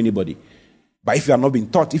go to anybody. But if you have not been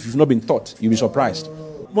taught, you'll be surprised.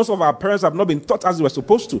 Most of our parents have not been taught as they were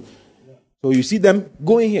supposed to. So you see them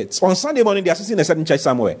going here. So on Sunday morning, they are sitting in a certain church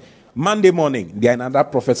somewhere. Monday morning, they are in another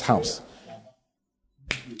prophet's house.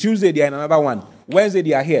 Tuesday, they are in another one. Wednesday,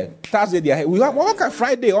 they are here. Thursday, they are here. We have work on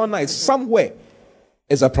Friday all night somewhere.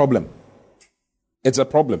 It's a problem. It's a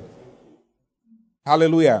problem.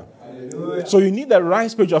 Hallelujah. Hallelujah. So you need the right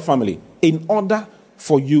spiritual family in order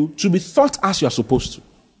for you to be taught as you are supposed to.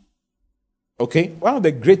 Okay? One of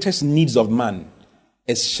the greatest needs of man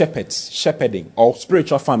is shepherding, or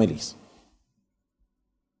spiritual families.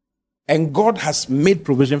 And God has made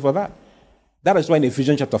provision for that. That is why in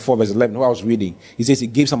Ephesians chapter 4 verse 11, where I was reading, he says he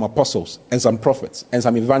gave some apostles and some prophets and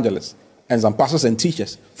some evangelists and some pastors and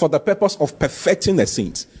teachers for the purpose of perfecting the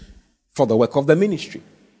saints for the work of the ministry.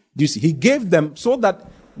 Do you see? He gave them so that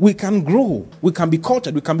we can grow, we can be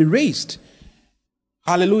cultured, we can be raised.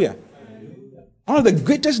 Hallelujah. One of the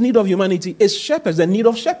greatest need of humanity is shepherds, the need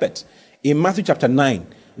of shepherds. In Matthew chapter 9,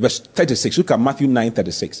 verse 36, look at Matthew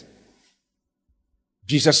 9:36.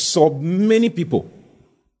 Jesus saw many people.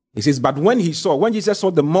 He says, but when Jesus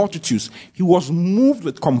saw the multitudes, he was moved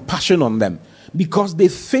with compassion on them because they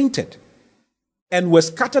fainted and were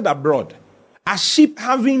scattered abroad as sheep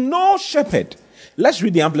having no shepherd. Let's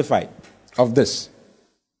read the Amplified of this.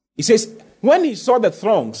 He says, when he saw the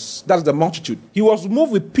throngs, that's the multitude, he was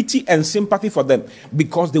moved with pity and sympathy for them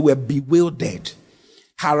because they were bewildered,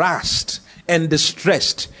 harassed, and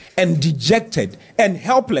distressed, and dejected, and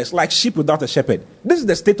helpless like sheep without a shepherd. This is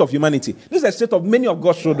the state of humanity. This is the state of many of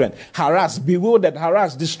God's children. Harassed, bewildered,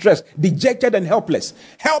 distressed, dejected, and helpless.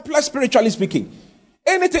 Helpless spiritually speaking.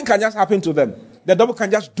 Anything can just happen to them. The devil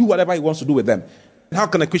can just do whatever he wants to do with them. How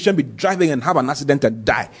can a Christian be driving and have an accident and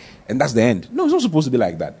die? And that's the end. No, it's not supposed to be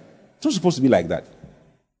like that. It's not supposed to be like that.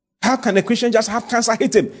 How can a Christian just have cancer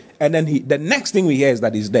hit him and then the next thing we hear is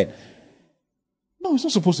that he's dead? No, it's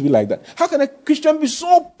not supposed to be like that. How can a Christian be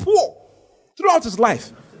so poor throughout his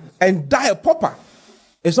life and die a pauper?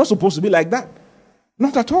 It's not supposed to be like that.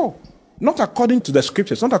 Not at all. Not according to the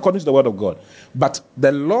scriptures, not according to the word of God. But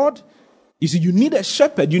the Lord, you see, you need a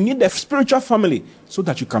shepherd, you need a spiritual family so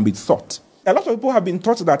that you can be taught. A lot of people have been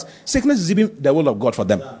taught that sickness is even the will of God for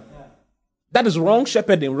them. That is wrong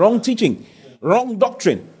shepherding, wrong teaching, wrong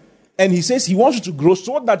doctrine. And he says he wants you to grow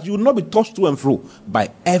so that you will not be tossed to and fro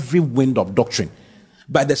by every wind of doctrine,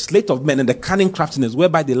 by the sleight of men and the cunning craftiness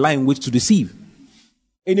whereby they lie in wait to deceive.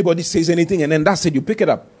 Anybody says anything and then that's it, you pick it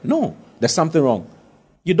up. No, there's something wrong.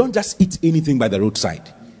 You don't just eat anything by the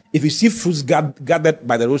roadside. If you see fruits gathered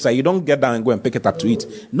by the roadside, you don't get down and go and pick it up to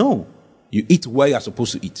eat. No, you eat where you're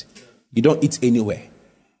supposed to eat. You don't eat anywhere.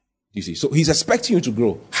 You see, so he's expecting you to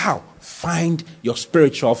grow. How? Find your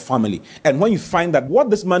spiritual family. And when you find that what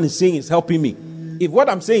this man is saying is helping me, if what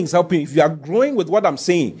I'm saying is helping, if you are growing with what I'm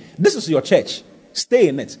saying, this is your church. Stay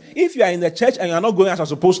in it. If you are in the church and you are not going as you're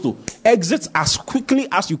supposed to, exit as quickly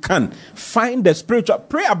as you can. Find the spiritual,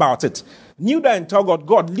 pray about it. Kneel down and tell God,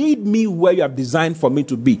 God, lead me where you have designed for me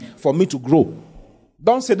to be, for me to grow.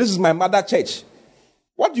 Don't say, this is my mother church.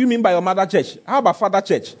 What do you mean by your mother church? How about father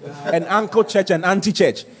church? And uncle church and auntie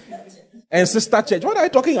church? And sister church? What are you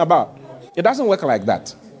talking about? It doesn't work like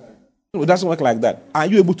that. It doesn't work like that. Are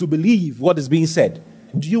you able to believe what is being said?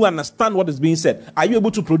 Do you understand what is being said? Are you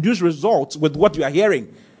able to produce results with what you are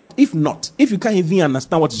hearing? If not, if you can't even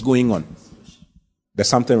understand what is going on, there's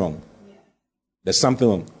something wrong. There's something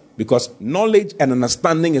wrong. Because knowledge and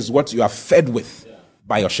understanding is what you are fed with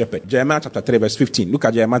by your shepherd. Jeremiah chapter 3 verse 15. Look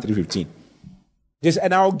at Jeremiah 3:15. Yes,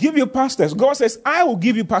 and I will give you pastors. God says, I will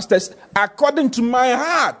give you pastors according to my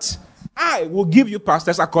heart. I will give you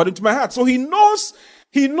pastors according to my heart. So he knows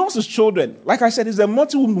his children. Like I said, he's a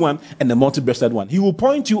multi-wombed one and a multi-breasted one. He will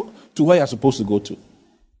point you to where you're supposed to go to.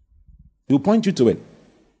 He will point you to it.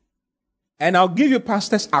 And I'll give you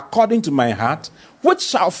pastors according to my heart, which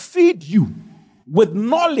shall feed you with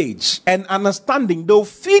knowledge and understanding. They'll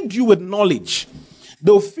feed you with knowledge.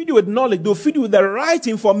 They'll feed you with knowledge. They'll feed you with the right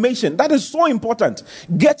information. That is so important.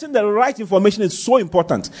 Getting the right information is so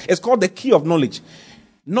important. It's called the key of knowledge.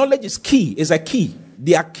 Knowledge is key. It's a key.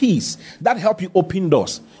 They are keys that help you open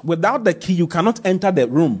doors. Without the key, you cannot enter the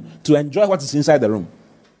room to enjoy what is inside the room.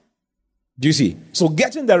 Do you see? So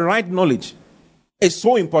getting the right knowledge is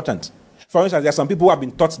so important. For instance, there are some people who have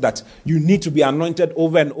been taught that you need to be anointed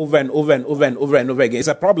over and over and over and over and over and over again. It's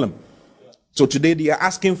a problem. So today they are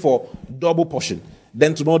asking for double portion.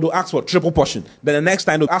 Then tomorrow they'll ask for triple portion. Then the next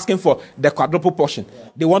time they're asking for the quadruple portion.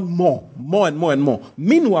 They want more and more and more.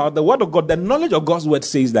 Meanwhile, the word of God, the knowledge of God's word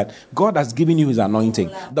says that God has given you his anointing.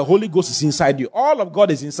 The Holy Ghost is inside you. All of God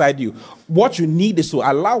is inside you. What you need is to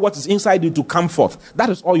allow what is inside you to come forth. That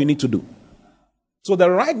is all you need to do. So the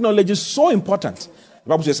right knowledge is so important. The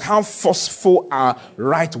Bible says, how forceful are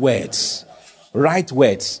right words? Right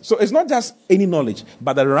words. So it's not just any knowledge,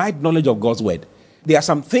 but the right knowledge of God's word. There are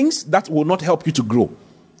some things that will not help you to grow.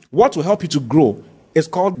 What will help you to grow is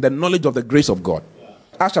called the knowledge of the grace of God.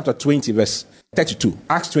 Acts chapter 20, verse 32.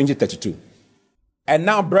 Acts 20, 32. And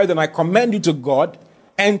now, brethren, I commend you to God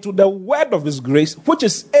and to the word of his grace, which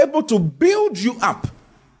is able to build you up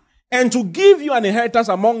and to give you an inheritance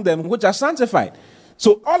among them which are sanctified.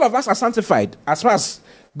 So all of us are sanctified as far as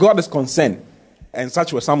God is concerned. And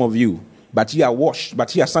such were some of you. But ye are washed,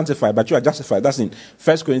 but ye are sanctified, but you are justified. That's in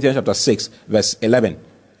 1 Corinthians chapter 6, verse 11.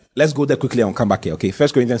 Let's go there quickly and come back here, okay? 1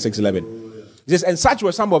 Corinthians 6, 11. It says, and such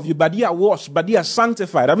were some of you, but ye are washed, but ye are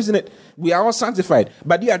sanctified. Have you seen it? We are all sanctified,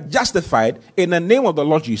 but ye are justified in the name of the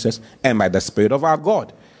Lord Jesus and by the Spirit of our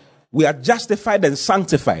God. We are justified and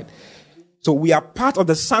sanctified. So we are part of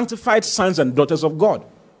the sanctified sons and daughters of God.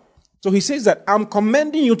 So he says that I'm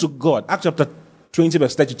commending you to God. Acts chapter 20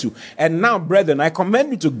 verse 32. And now, brethren, I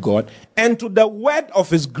commend you to God and to the word of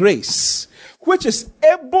his grace, which is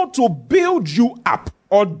able to build you up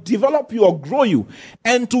or develop you or grow you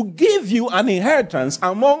and to give you an inheritance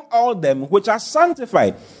among all them which are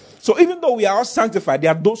sanctified. So even though we are all sanctified,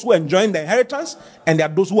 there are those who are enjoying the inheritance and there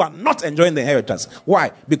are those who are not enjoying the inheritance.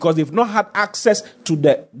 Why? Because they've not had access to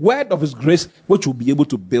the word of his grace, which will be able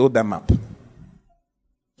to build them up.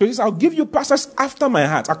 So he says, I'll give you pastors after my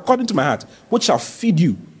heart, according to my heart, which shall feed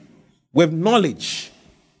you with knowledge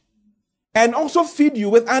and also feed you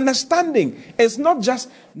with understanding. It's not just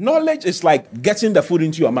knowledge, it's like getting the food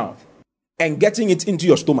into your mouth and getting it into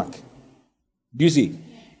your stomach. Do you see?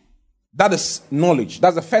 That is knowledge.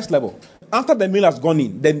 That's the first level. After the meal has gone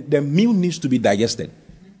in, then the meal needs to be digested.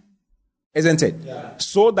 Isn't it? Yeah.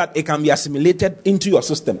 So that it can be assimilated into your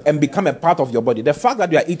system and become a part of your body. The fact that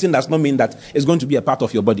you are eating does not mean that it's going to be a part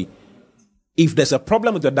of your body. If there's a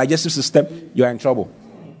problem with your digestive system, you are in trouble.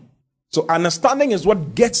 So understanding is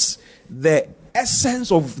what gets the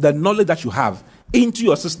essence of the knowledge that you have into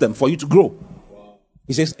your system for you to grow.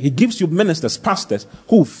 He says he gives you ministers, pastors,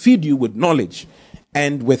 who feed you with knowledge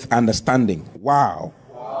and with understanding. Wow.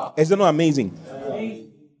 Isn't that amazing?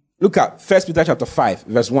 Look at 1 Peter chapter 5,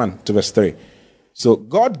 verse 1 to verse 3. So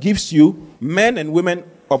God gives you men and women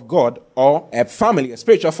of God, or a family, a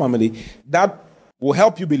spiritual family, that will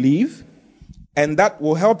help you believe and that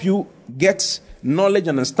will help you get knowledge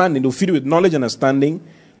and understanding. They'll feed you with knowledge and understanding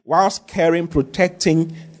whilst caring,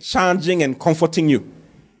 protecting, charging, and comforting you.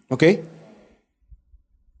 Okay?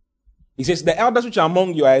 He says, the elders which are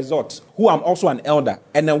among you I exhort, who am also an elder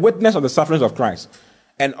and a witness of the sufferings of Christ,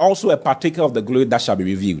 and also a partaker of the glory that shall be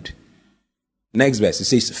revealed. Next verse, it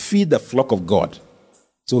says, feed the flock of God.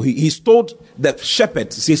 So he's told the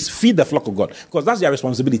shepherd, he says, feed the flock of God, because that's their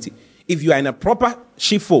responsibility. If you are in a proper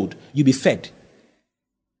sheepfold, you'll be fed.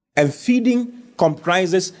 And feeding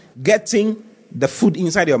comprises getting the food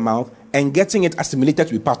inside your mouth and getting it assimilated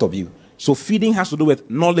to be part of you. So feeding has to do with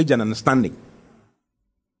knowledge and understanding.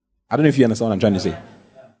 I don't know if you understand what I'm trying to say.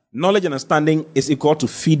 Knowledge and understanding is equal to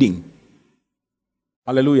feeding.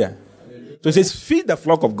 Hallelujah. So it says, feed the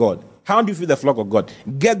flock of God. How do you feed the flock of God?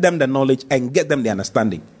 Get them the knowledge and get them the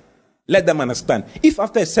understanding. Let them understand. If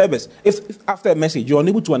after a service, if after a message, you're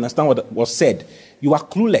unable to understand what was said, you are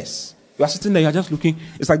clueless. You are sitting there, you're just looking.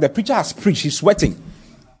 It's like the preacher has preached, he's sweating.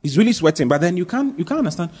 He's really sweating, but then you can't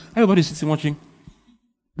understand. Everybody's sitting watching.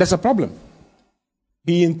 There's a problem.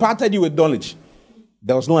 He imparted you with knowledge.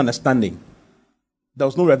 There was no understanding. There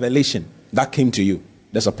was no revelation that came to you.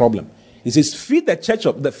 There's a problem. He says, feed the church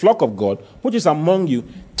of the flock of God, which is among you,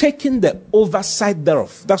 taking the oversight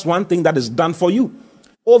thereof. That's one thing that is done for you.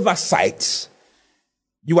 Oversight.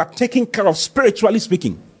 You are taking care of, spiritually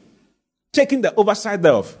speaking. Taking the oversight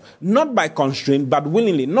thereof. Not by constraint, but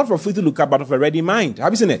willingly. Not for free to look up, but of a ready mind.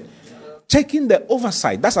 Have you seen it? Taking the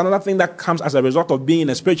oversight. That's another thing that comes as a result of being in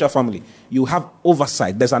a spiritual family. You have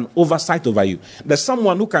oversight. There's an oversight over you. There's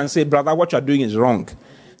someone who can say, brother, what you're doing is wrong.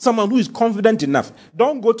 Someone who is confident enough.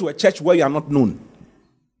 Don't go to a church where you are not known.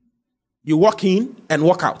 You walk in and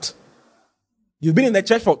walk out. You've been in the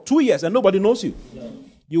church for 2 years and nobody knows you.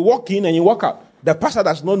 You walk in and you walk out. The pastor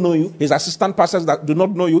does not know you. His assistant pastors that do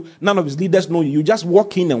not know you. None of his leaders know you. You just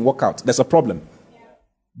walk in and walk out. There's a problem.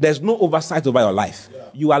 There's no oversight over your life.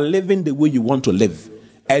 You are living the way you want to live.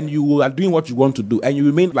 And you are doing what you want to do. And you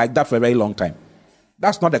remain like that for a very long time.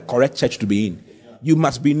 That's not the correct church to be in. You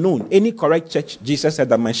must be known. Any correct church, Jesus said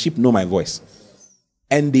that my sheep know my voice.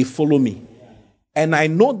 And they follow me. And I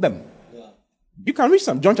know them. You can read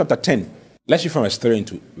some. John chapter 10. Let's read from verse 3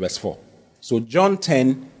 into verse 4. So John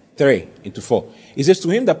 10, 3 into 4. It says, to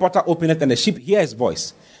him the porter openeth, and the sheep hear his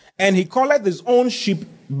voice. And he calleth his own sheep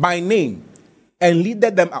by name, and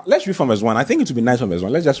leadeth them out. Let's read from verse 1. I think it would be nice from verse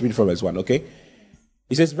 1. Let's just read from verse 1, okay?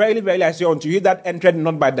 He says, verily, verily, I say unto you, that entered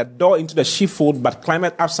not by the door into the sheepfold, but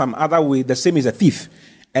climbeth up some other way, the same is a thief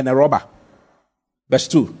and a robber. Verse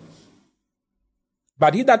 2.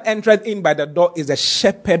 But he that entereth in by the door is the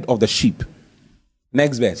shepherd of the sheep.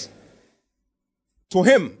 Next verse. To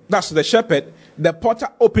him, that's the shepherd, the porter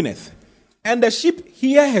openeth, and the sheep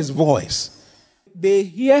hear his voice. They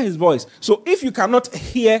hear his voice. So if you cannot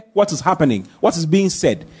hear what is happening, what is being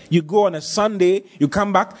said, you go on a Sunday, you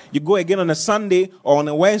come back, you go again on a Sunday or on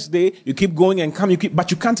a Wednesday, you keep going and come,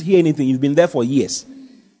 but you can't hear anything. You've been there for years.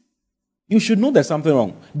 You should know there's something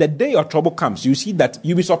wrong. The day your trouble comes, you see that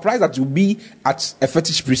you'll be surprised that you'll be at a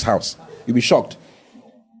fetish priest's house. You'll be shocked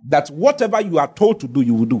that whatever you are told to do,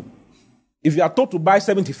 you will do. If you are told to buy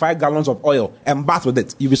 75 gallons of oil and bath with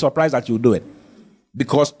it, you'll be surprised that you'll do it.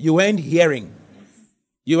 Because you ain't hearing.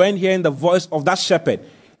 You ain't hearing the voice of that shepherd.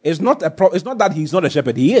 It's not that he's not a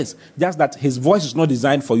shepherd. He is. Just that his voice is not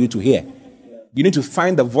designed for you to hear. You need to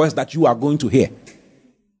find the voice that you are going to hear.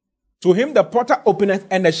 To him the porter openeth,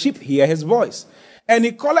 and the sheep hear his voice. And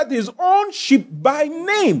he calleth his own sheep by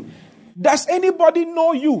name. Does anybody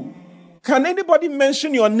know you? Can anybody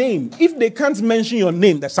mention your name? If they can't mention your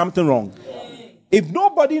name, there's something wrong. If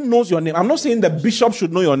nobody knows your name, I'm not saying the bishop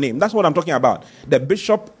should know your name. That's what I'm talking about. The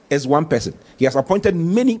bishop is one person. He has appointed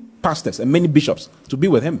many pastors and many bishops to be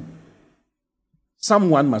with him.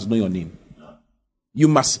 Someone must know your name. You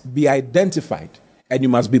must be identified, and you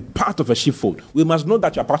must be part of a sheepfold. We must know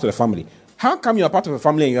that you are part of the family. How come you are part of a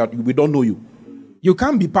family and we don't know you? You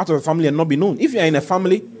can't be part of a family and not be known. If you are in a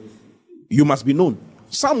family, you must be known.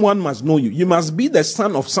 Someone must know you. You must be the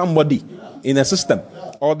son of somebody in a system,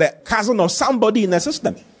 or the cousin of somebody in a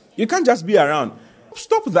system. You can't just be around.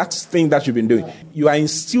 Stop that thing that you've been doing. You are in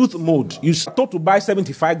stealth mode. You're told to buy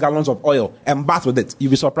 75 gallons of oil and bath with it. You'll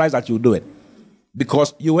be surprised that you'll do it.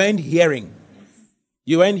 Because you ain't hearing.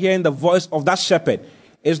 You ain't hearing the voice of that shepherd.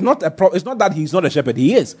 It's not that he's not a shepherd.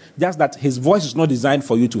 He is. Just that his voice is not designed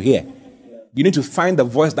for you to hear. You need to find the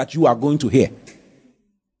voice that you are going to hear.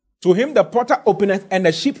 To him the porter openeth, and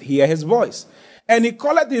the sheep hear his voice. And he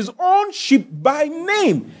calleth his own sheep by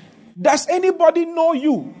name. Does anybody know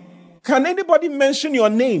you? Can anybody mention your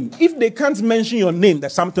name? If they can't mention your name,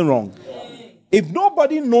 there's something wrong. If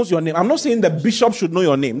nobody knows your name, I'm not saying the bishop should know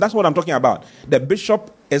your name. That's what I'm talking about. The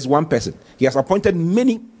bishop is one person. He has appointed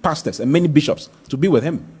many pastors and many bishops to be with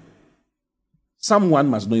him. Someone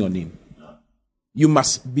must know your name. You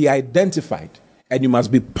must be identified, and you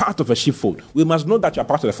must be part of a sheepfold. We must know that you are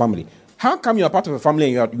part of the family. How come you are part of a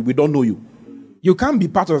family and we don't know you? You can't be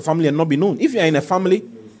part of a family and not be known. If you are in a family,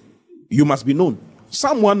 you must be known.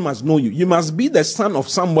 Someone must know you. You must be the son of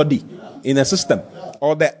somebody in a system,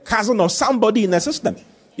 or the cousin of somebody in a system.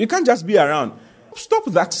 You can't just be around. Stop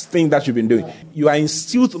that thing that you've been doing. You are in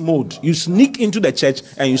stealth mode. You sneak into the church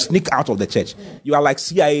and you sneak out of the church. You are like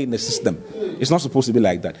CIA in the system. It's not supposed to be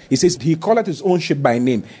like that. He says he calleth his own sheep by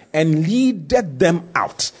name and leadeth them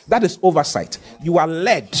out. That is oversight. You are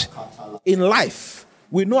led in life.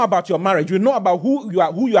 We know about your marriage. We know about who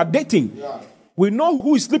you are dating. We know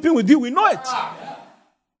who is sleeping with you. We know it.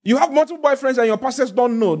 You have multiple boyfriends and your pastors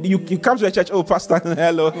don't know. You come to the church, oh, pastor,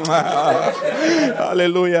 hello.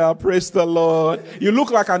 Hallelujah. Praise the Lord. You look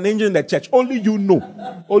like an angel in the church. Only you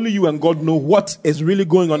know. Only you and God know what is really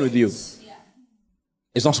going on with you.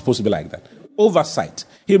 It's not supposed to be like that. Oversight.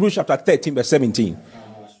 Hebrews chapter 13, verse 17.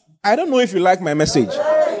 I don't know if you like my message.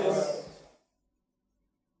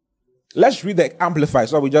 Let's read the Amplified,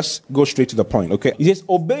 so we just go straight to the point, okay? It says,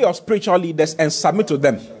 obey your spiritual leaders and submit to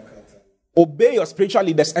them. Obey your spiritual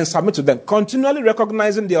leaders and submit to them, continually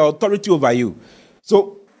recognizing their authority over you.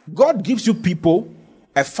 So, God gives you people,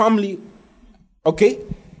 a family, okay,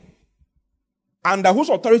 under whose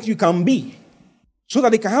authority you can be, so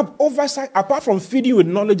that they can have oversight. Apart from feeding you with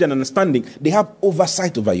knowledge and understanding, they have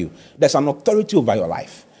oversight over you. There's an authority over your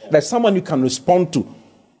life. There's someone you can respond to.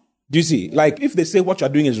 Do you see? Like, if they say what you're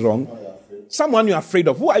doing is wrong, someone you're afraid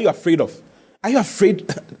of. Who are you afraid of? Are you afraid?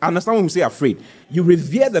 I understand when we say afraid. You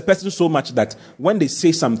revere the person so much that when they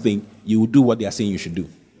say something, you will do what they are saying you should do.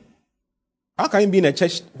 How can you be in a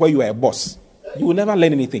church where you are a boss? You will never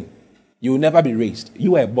learn anything. You will never be raised.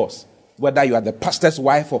 You are a boss. Whether you are the pastor's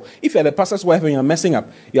wife or if you are the pastor's wife and you are messing up,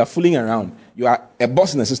 you are fooling around, you are a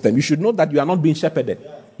boss in the system, you should know that you are not being shepherded.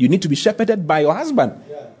 You need to be shepherded by your husband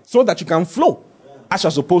so that you can flow. as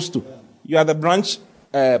you're supposed to. You are the branch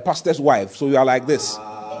pastor's wife, so you are like this.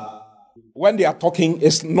 When they are talking,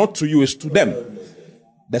 it's not to you, it's to them.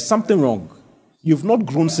 There's something wrong. You've not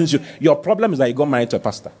grown since your problem is that you got married to a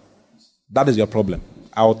pastor. That is your problem.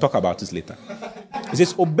 I will talk about this later. It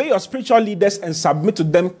says, obey your spiritual leaders and submit to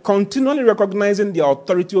them, continually recognizing their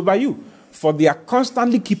authority over you. For they are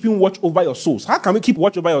constantly keeping watch over your souls. How can we keep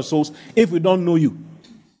watch over your souls if we don't know you?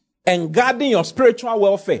 And guarding your spiritual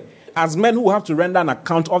welfare as men who have to render an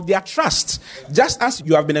account of their trust. Just as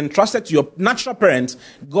you have been entrusted to your natural parents,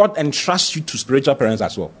 God entrusts you to spiritual parents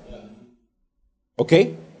as well.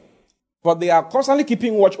 Okay? For they are constantly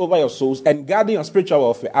keeping watch over your souls and guarding your spiritual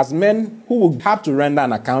welfare as men who will have to render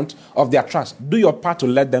an account of their trust. Do your part to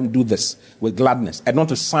let them do this with gladness and not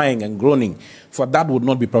to sighing and groaning, for that would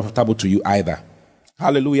not be profitable to you either.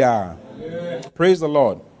 Hallelujah. Yeah. Praise the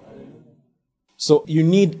Lord. So you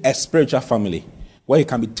need a spiritual family where you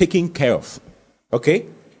can be taken care of. Okay?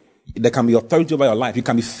 There can be authority over your life. You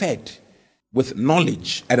can be fed with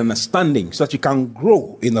knowledge and understanding so that you can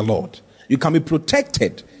grow in the Lord. You can be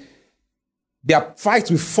protected. There are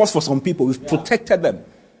fights we fought for some people. We've protected them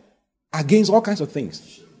against all kinds of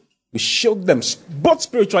things. We shield them both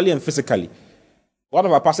spiritually and physically. One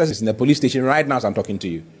of our pastors is in the police station right now as I'm talking to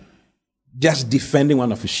you. Just defending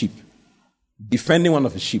one of his sheep. Defending one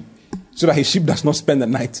of his sheep. So that his sheep does not spend the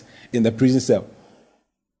night in the prison cell.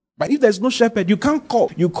 But if there's no shepherd, you can't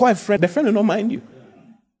call. You call a friend. The friend will not mind you.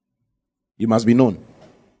 You must be known.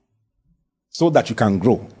 So that you can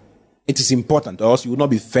grow. It is important, or else you will not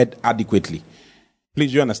be fed adequately.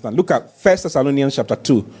 Please, you understand. Look at 1 Thessalonians chapter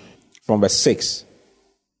 2 from verse 6.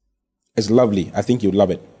 It's lovely. I think you'll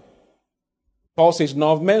love it. Paul says,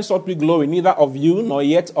 nor of men sought we glory, neither of you, nor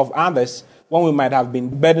yet of others, when we might have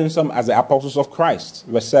been burdensome as the apostles of Christ.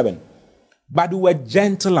 Verse 7. But we were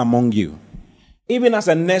gentle among you, even as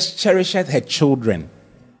a nurse cherisheth her children.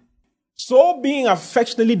 So being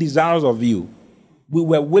affectionately desirous of you, we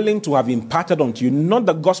were willing to have imparted unto you not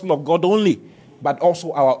the gospel of God only, but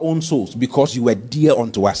also our own souls, because you were dear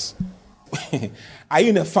unto us. Are you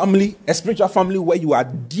in a family, a spiritual family, where you are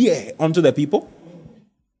dear unto the people?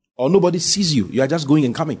 Or nobody sees you? You are just going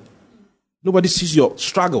and coming. Nobody sees your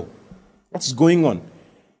struggle. What's going on?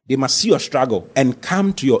 They must see your struggle and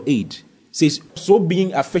come to your aid. It says, so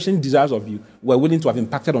being affectionate desires of you, we're willing to have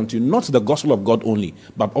impacted unto you not the gospel of God only,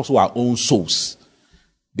 but also our own souls,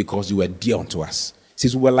 because you were dear unto us.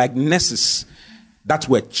 Says we're like nurses that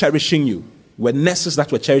were cherishing you. We're nurses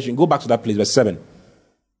that were cherishing. Go back to that place, verse 7.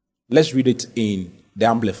 Let's read it in the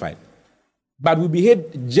Amplified. But we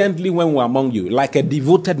behaved gently when we were among you, like a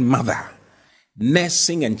devoted mother,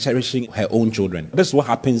 nursing and cherishing her own children. This is what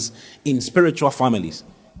happens in spiritual families.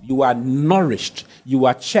 You are nourished, you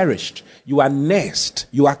are cherished, you are nursed,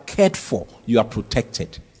 you are cared for, you are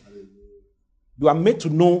protected. You are made to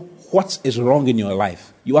know what is wrong in your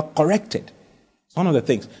life. You are corrected. One of the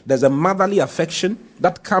things. There's a motherly affection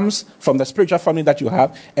that comes from the spiritual family that you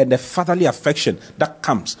have, and the fatherly affection that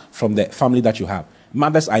comes from the family that you have.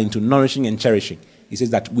 Mothers are into nourishing and cherishing. He says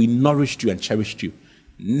that we nourished you and cherished you,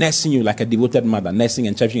 nursing you like a devoted mother, nursing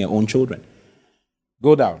and cherishing your own children.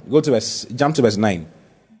 Go down. Jump to verse 9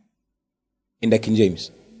 in the King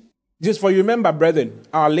James. Just for you remember, brethren,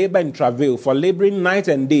 our labor and travail, for laboring night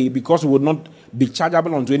and day, because we would not be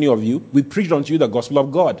chargeable unto any of you, we preached unto you the gospel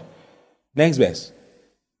of God. Next verse.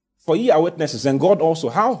 For ye are witnesses, and God also,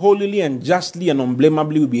 how holily and justly and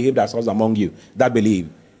unblameably we behaved ourselves among you that believe.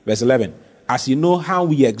 Verse 11. As you know how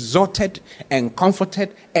we exhorted and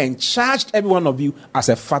comforted and charged every one of you as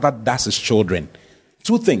a father does his children.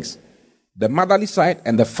 Two things. The motherly side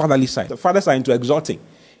and the fatherly side. The father side into exhorting.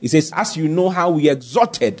 He says, as you know how we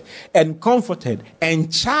exhorted and comforted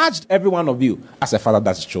and charged every one of you as a father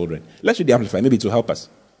does his children. Let's read the Amplified, maybe to help us.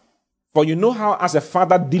 For you know how, as a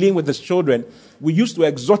father dealing with his children, we used to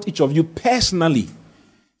exhort each of you personally,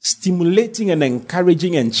 stimulating and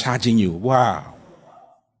encouraging and charging you. Wow.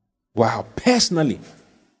 Wow. Personally.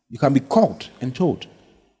 You can be called and told,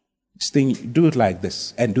 this thing, do it like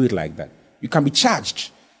this and do it like that. You can be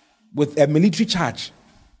charged with a military charge.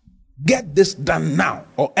 Get this done now,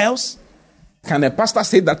 or else. Can a pastor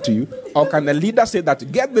say that to you? Or can a leader say that to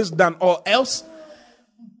you? Get this done, or else.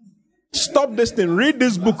 Stop this thing, read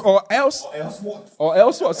this book, or else. Or else what? Or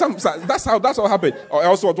else what? That's what happened. Or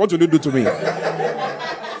else what? What will you do to me?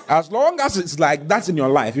 As long as it's like that's in your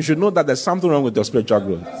life, you should know that there's something wrong with your spiritual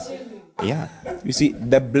growth. Yeah. You see,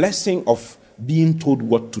 the blessing of being told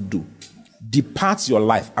what to do departs your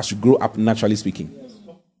life as you grow up, naturally speaking.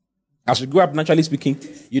 As you grow up, naturally speaking,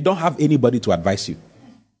 you don't have anybody to advise you.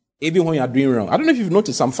 Even when you are doing wrong. I don't know if you've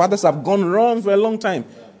noticed, some fathers have gone wrong for a long time.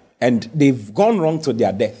 And they've gone wrong to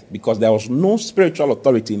their death because there was no spiritual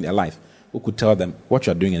authority in their life who could tell them what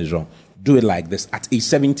you're doing is wrong. Do it like this. At age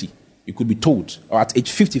 70, you could be told, or at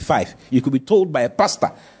age 55, you could be told by a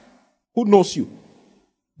pastor who knows you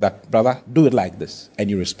that, brother, do it like this, and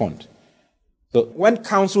you respond. So when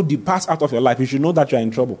counsel departs out of your life, you should know that you're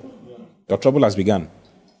in trouble. Your trouble has begun.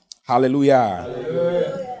 Hallelujah.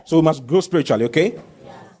 Hallelujah. So we must grow spiritually, okay?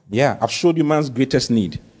 Yeah, I've showed you man's greatest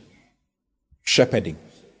need. Shepherding.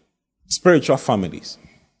 Spiritual families.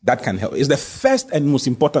 That can help. It's the first and most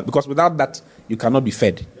important, because without that, you cannot be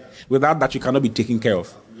fed. Without that, you cannot be taken care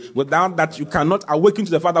of. Without that, you cannot awaken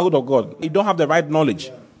to the fatherhood of God. You don't have the right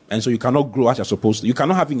knowledge. And so you cannot grow as you're supposed to. You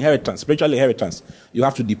cannot have inheritance, spiritual inheritance. You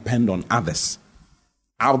have to depend on others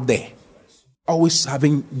out there. Always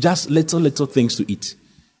having just little things to eat.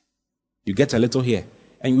 You get a little here,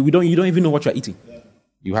 and you don't even know what you're eating.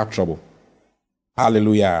 You have trouble.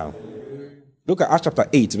 Hallelujah. Look at Acts chapter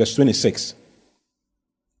 8, verse 26.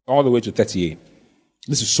 All the way to 38.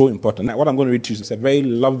 This is so important. Now, what I'm going to read to you is a very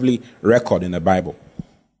lovely record in the Bible.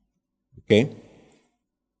 Okay?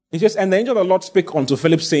 It says, and the angel of the Lord spake unto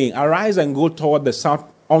Philip, saying, arise and go toward the south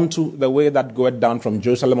unto the way that goeth down from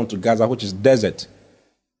Jerusalem unto Gaza, which is desert.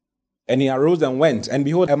 And he arose and went, and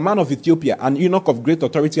behold, a man of Ethiopia, an eunuch of great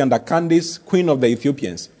authority under Candace, queen of the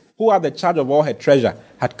Ethiopians, who had the charge of all her treasure,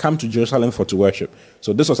 had come to Jerusalem for to worship.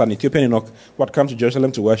 So this was an Ethiopian eunuch who had come to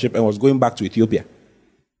Jerusalem to worship and was going back to Ethiopia.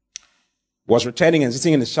 Was returning and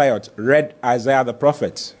sitting in his chariot, read Isaiah the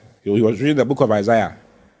prophet. He was reading the book of Isaiah.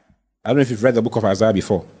 I don't know if you've read the book of Isaiah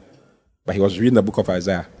before, but he was reading the book of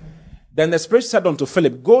Isaiah. Then the Spirit said unto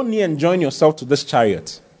Philip, go near and join yourself to this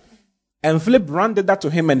chariot. And Philip ran thither to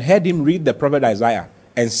him and heard him read the prophet Isaiah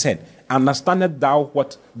and said, understandest thou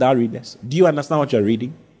what thou readest? Do you understand what you're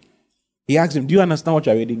reading? He asked him, do you understand what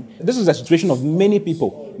you're reading? This is the situation of many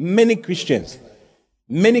people, many Christians.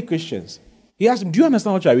 He asked him, do you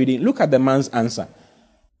understand what you're reading? Look at the man's answer.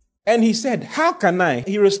 And he said, how can I?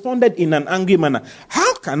 He responded in an angry manner.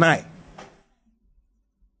 How can I?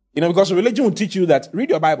 Because religion will teach you that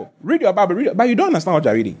read your Bible, but you don't understand what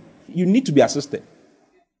you're reading. You need to be assisted.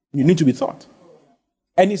 You need to be taught.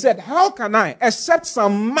 And he said, how can I, except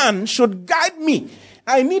some man should guide me?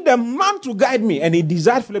 I need a man to guide me. And he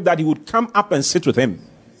desired Philip that he would come up and sit with him.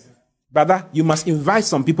 Brother, you must invite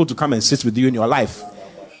some people to come and sit with you in your life,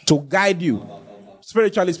 to guide you,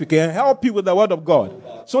 spiritually speaking, and help you with the word of God,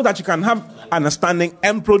 so that you can have understanding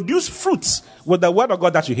and produce fruits with the word of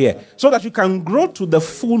God that you hear, so that you can grow to the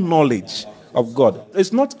full knowledge of God.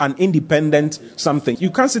 It's not an independent something. You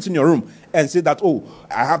can't sit in your room and say that, oh,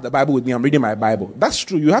 I have the Bible with me, I'm reading my Bible. That's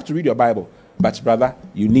true, you have to read your Bible. But brother,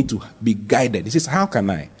 you need to be guided. He says, how can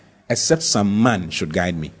I? Except some man should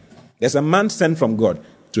guide me. There's a man sent from God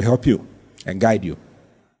to help you and guide you.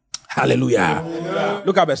 Hallelujah. Hallelujah.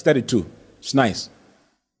 Look at verse 32. It's nice.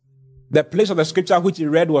 The place of the scripture which he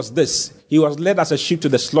read was this. He was led as a sheep to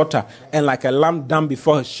the slaughter, and like a lamb dumb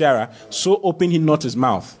before his shearer, so opened he not his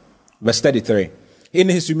mouth. Verse 33. In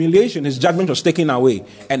his humiliation, his judgment was taken away,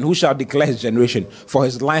 and who shall declare his generation? For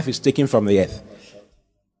his life is taken from the earth.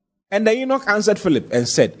 And the eunuch answered Philip and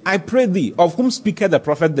said, I pray thee, of whom speaketh the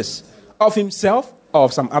prophet this? Of himself or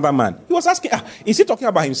of some other man? He was asking, is he talking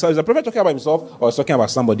about himself? Is the prophet talking about himself or is he talking about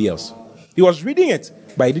somebody else? He was reading it,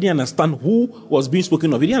 but he didn't understand who was being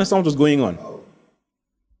spoken of. He didn't understand what was going on.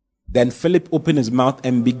 Then Philip opened his mouth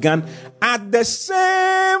and began at the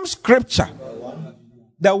same scripture.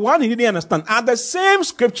 The one he didn't understand, at the same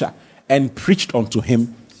scripture, and preached unto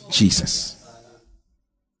him Jesus.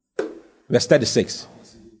 Verse 36.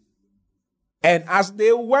 And as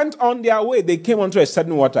they went on their way, they came unto a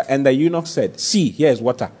certain water, and the eunuch said, see, here is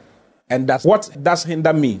water. And that's what does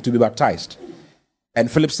hinder me to be baptized?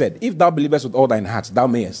 And Philip said, if thou believest with all thine heart, thou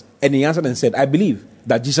mayest. And he answered and said, I believe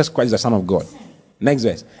that Jesus Christ is the Son of God. Next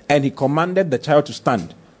verse. And he commanded the chariot to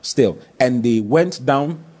stand still. And they went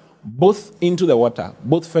down both into the water.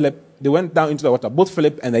 Both Philip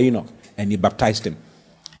and the eunuch. And he baptized him.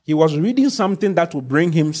 He was reading something that would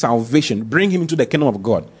bring him salvation, bring him into the kingdom of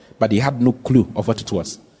God. But he had no clue of what it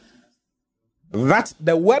was. That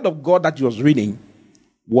the word of God that he was reading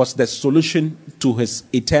was the solution to his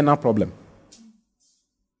eternal problem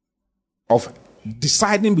of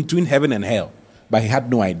deciding between heaven and hell. But he had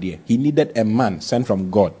no idea. He needed a man sent from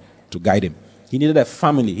God to guide him. He needed a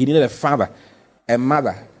family. He needed a father, a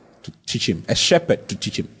mother to teach him, a shepherd to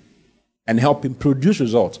teach him and help him produce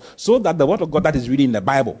results, so that the word of God that is reading in the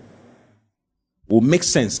Bible will make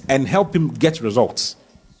sense and help him get results.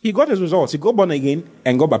 He got his results. He got born again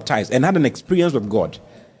and got baptized and had an experience with God,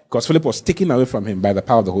 because Philip was taken away from him by the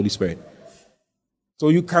power of the Holy Spirit. So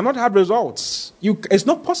you cannot have results. It's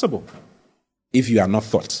not possible if you are not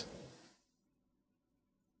taught.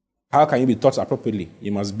 How can you be taught appropriately?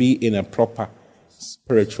 You must be in a proper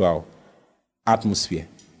spiritual atmosphere.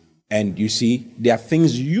 And you see, there are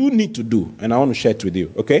things you need to do, and I want to share it with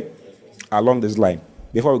you, okay? Along this line,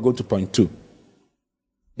 before we go to point 2.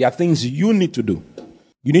 There are things you need to do.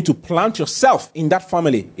 You need to plant yourself in that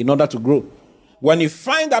family in order to grow. When you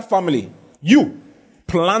find that family, you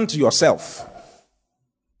plant yourself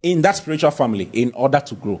in that spiritual family in order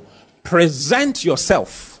to grow. Present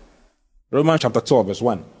yourself. Romans chapter 12, verse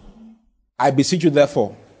 1. I beseech you,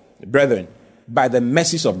 therefore, brethren, by the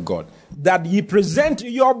mercies of God, that ye present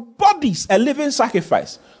your bodies a living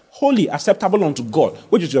sacrifice, holy, acceptable unto God,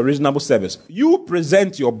 which is your reasonable service. You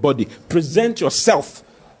present your body, present yourself,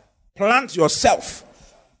 plant yourself.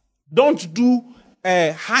 Don't do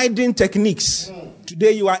hiding techniques.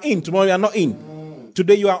 Today you are in, tomorrow you are not in.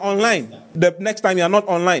 Today you are online, the next time you are not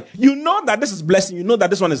online. You know that this is blessing, you know that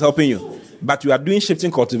this one is helping you, but you are doing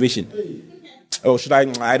shifting cultivation. Oh, should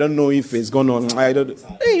I don't know if it's going on.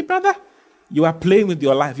 Hey, brother, you are playing with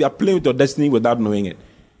your life. You are playing with your destiny without knowing it.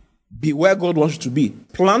 Be where God wants you to be.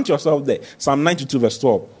 Plant yourself there. Psalm 92, verse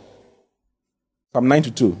 12. Psalm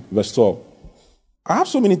 92, verse 12. I have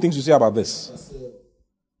so many things to say about this.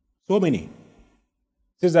 So many. It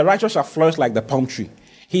says, the righteous shall flourish like the palm tree.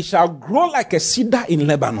 He shall grow like a cedar in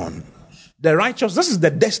Lebanon. The righteous, this is the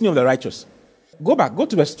destiny of the righteous. Go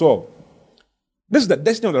to verse 12. This is the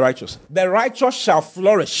destiny of the righteous. The righteous shall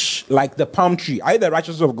flourish like the palm tree. Are you the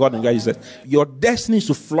righteousness of God? And God said, your destiny is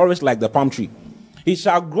to flourish like the palm tree. He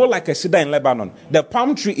shall grow like a cedar in Lebanon. The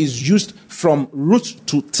palm tree is used from root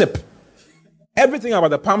to tip. Everything about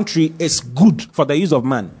the palm tree is good for the use of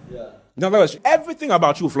man. In other words, everything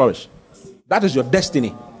about you will flourish. That is your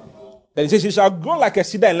destiny. Then he says, he shall grow like a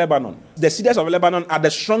cedar in Lebanon. The cedars of Lebanon are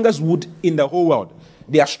the strongest wood in the whole world.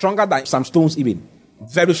 They are stronger than some stones even.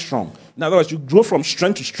 Very strong. In other words, you grow from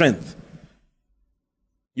strength to strength.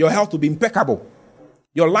 Your health will be impeccable.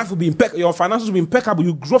 Your life will be impeccable. Your finances will be impeccable.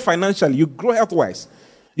 You grow financially. You grow health-wise.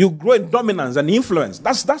 You grow in dominance and influence.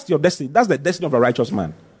 That's your destiny. That's the destiny of a righteous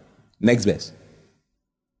man. Next verse.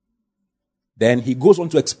 Then he goes on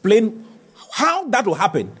to explain how that will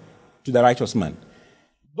happen to the righteous man.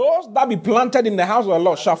 Those that be planted in the house of the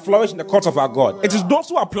Lord shall flourish in the courts of our God. It is those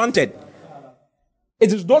who are planted.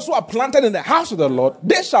 It is those who are planted in the house of the Lord,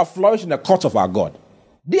 they shall flourish in the court of our God.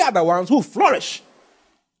 They are the ones who flourish.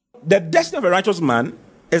 The destiny of a righteous man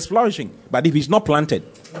is flourishing. But if he's not planted,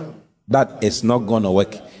 that is not going to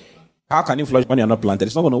work. How can you flourish when you're not planted?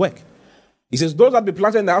 It's not going to work. He says, those that be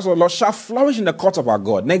planted in the house of the Lord shall flourish in the court of our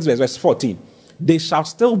God. Next verse, verse 14. They shall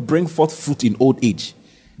still bring forth fruit in old age.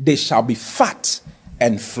 They shall be fat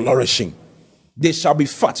and flourishing. They shall be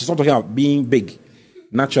fat. He's not talking about being big.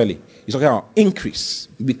 Naturally, he's talking about increase,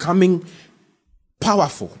 becoming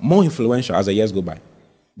powerful, more influential as the years go by.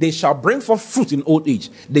 They shall bring forth fruit in old age.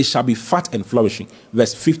 They shall be fat and flourishing.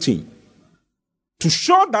 Verse 15. To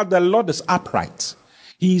show that the Lord is upright,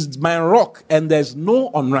 he is my rock, and there's no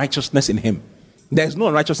unrighteousness in him. There's no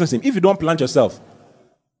unrighteousness in him. If you don't plant yourself,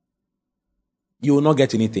 you will not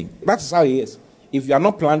get anything. That's how he is. If you are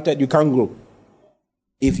not planted, you can't grow.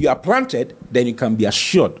 If you are planted, then you can be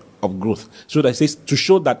assured of growth. So that it says to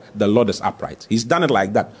show that the Lord is upright. He's done it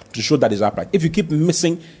like that to show that he's upright. If you keep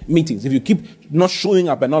missing meetings, if you keep not showing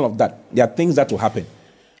up and all of that, there are things that will happen.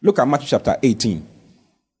 Look at Matthew chapter 18.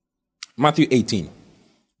 Matthew 18,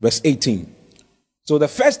 verse 18. So the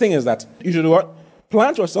first thing is that you should what?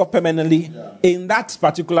 Plant yourself permanently in that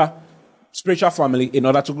particular spiritual family in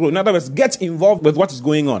order to grow. In other words, get involved with what is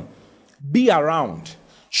going on. Be around.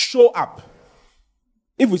 Show up.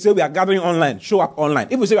 If we say we are gathering online, show up online.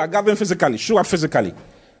 If we say we are gathering physically, show up physically.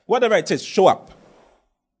 Whatever it is, show up.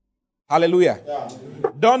 Hallelujah. Yeah.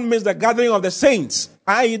 Don't miss the gathering of the saints.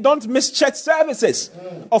 Don't miss church services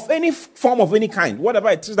of any form, of any kind. Whatever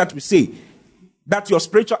it is that we say, that your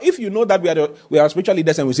spiritual, if you know that we are spiritual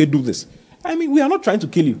leaders and we say do this, we are not trying to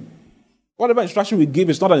kill you. Whatever instruction we give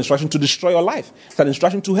is not an instruction to destroy your life. It's an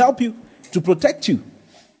instruction to help you, to protect you.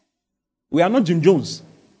 We are not Jim Jones.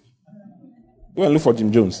 Go and look for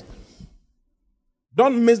Jim Jones.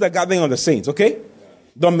 Don't miss the gathering of the saints, okay?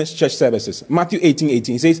 Don't miss church services. Matthew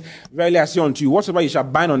 18:18 says, verily I say unto you, whatsoever you shall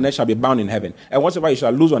bind on earth shall be bound in heaven, and whatsoever you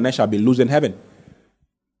shall loose on earth shall be loosed in heaven.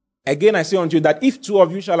 Again I say unto you that if two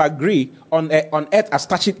of you shall agree on earth as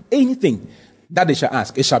touching anything that they shall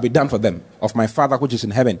ask, it shall be done for them of my Father which is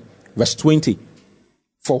in heaven. Verse 20.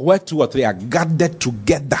 For where two or three are gathered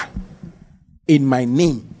together in my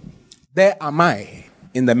name, there am I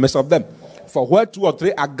in the midst of them. For where two or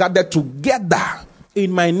three are gathered together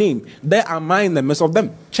in my name, there am I in the midst of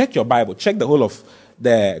them. Check your Bible. Check the whole of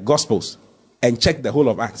the Gospels. and check the whole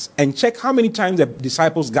of Acts and check how many times the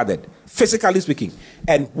disciples gathered, physically speaking,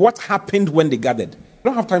 and what happened when they gathered. I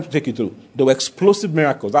don't have time to take you through. There were explosive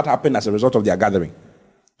miracles that happened as a result of their gathering.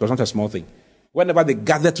 It was not a small thing. Whenever they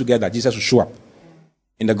gathered together, Jesus would show up.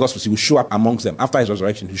 In the Gospels, he would show up amongst them. After his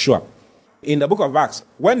resurrection, he would show up. In the book of Acts,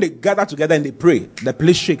 when they gather together and they pray, the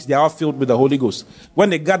place shakes. They are all filled with the Holy Ghost. When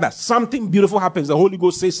they gather, something beautiful happens. The Holy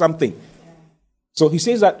Ghost says something. So he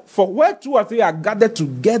says that, for where 2 or 3 are gathered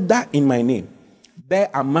together in my name, there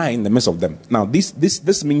am I in the midst of them. Now,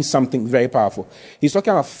 this means something very powerful. He's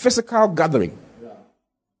talking about physical gathering.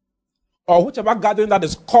 Or whichever gathering that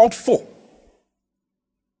is called for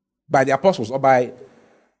by the apostles or by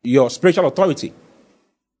your spiritual authority.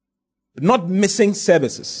 Not missing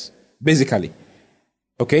services, basically.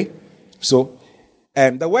 Okay? So,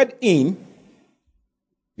 the word in,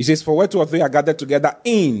 he says, for where 2 or 3 are gathered together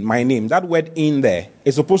in my name. That word in there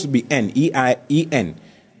is supposed to be N, E-I-E-N.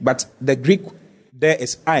 But the Greek there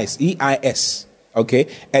is eis, E-I-S. Okay?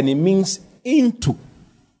 And it means into.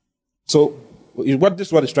 So, what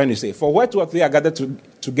this word is trying to say, for where 2 or 3 are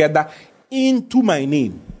gathered together into my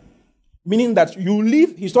name. Meaning that you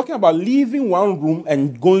leave, he's talking about leaving one room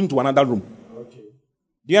and going to another room. Okay.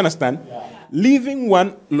 Do you understand? Yeah. Leaving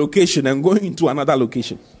one location and going into another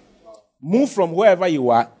location. Move from wherever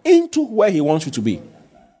you are into where he wants you to be.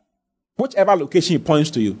 Whichever location he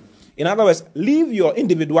points to you. In other words, leave your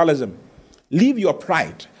individualism, leave your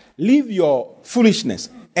pride, leave your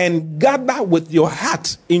foolishness, and gather with your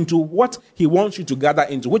heart into what he wants you to gather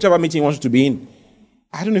into, whichever meeting he wants you to be in.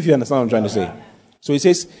 I don't know if you understand what I'm trying to say. So he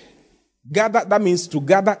says, gather, that means to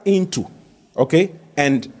gather into. Okay?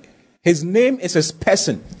 And his name is his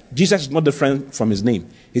person. Jesus is not different from his name.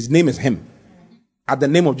 His name is him. At the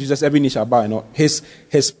name of Jesus, every knee shall bow. You know, his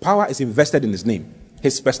power is invested in his name.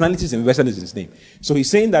 His personality is invested in his name. So he's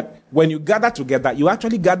saying that when you gather together, you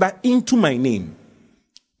actually gather into my name.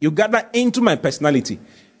 You gather into my personality.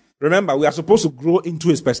 Remember, we are supposed to grow into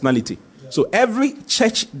his personality. So every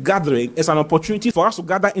church gathering is an opportunity for us to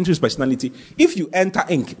gather into his personality. If you enter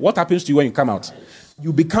ink, what happens to you when you come out?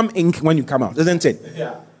 You become ink when you come out, isn't it?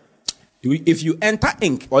 Yeah. If you enter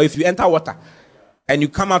ink or if you enter water and you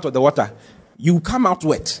come out of the water, you come out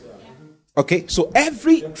wet. Okay, so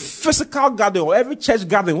every physical gathering or every church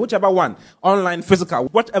gathering, whichever one, online, physical,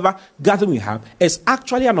 whatever gathering we have, is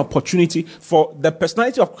actually an opportunity for the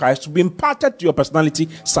personality of Christ to be imparted to your personality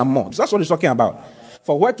some more. So that's what he's talking about.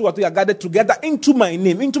 For where 2 or 3 are gathered together into my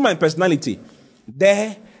name, into my personality,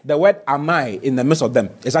 there, the word am I in the midst of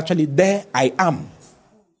them is actually there I am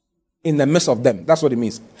in the midst of them. That's what it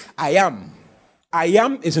means. I am. I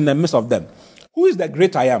am is in the midst of them. Who is the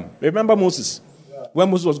great I am? Remember Moses? When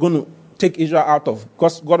Moses was going to take Israel out of,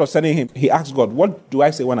 because God was sending him, he asked God, what do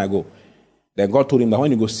I say when I go? Then God told him that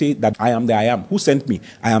when you go, say that I am the I am. Who sent me?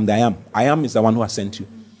 I am the I am. I am is the one who has sent you.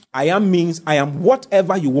 I am means I am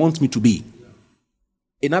whatever you want me to be.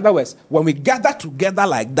 In other words, when we gather together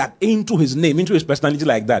like that, into his name, into his personality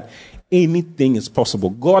like that, anything is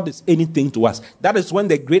possible. God is anything to us. That is when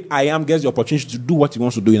the great I am gets the opportunity to do what he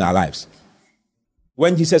wants to do in our lives.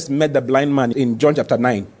 When Jesus met the blind man in John chapter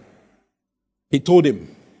 9, he told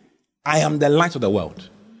him, I am the light of the world.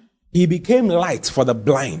 He became light for the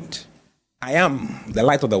blind. I am the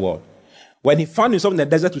light of the world. When he found himself in the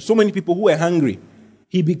desert with so many people who were hungry,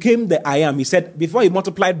 he became the I am. He said, before he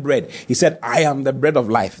multiplied bread, he said, I am the bread of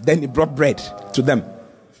life. Then he brought bread to them.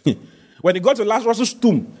 When he got to Lazarus'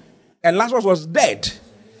 tomb, and Lazarus was dead,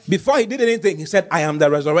 before he did anything, he said, I am the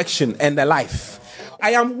resurrection and the life.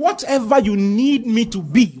 I am whatever you need me to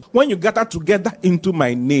be when you gather together into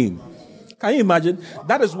my name. Can you imagine?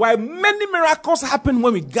 That is why many miracles happen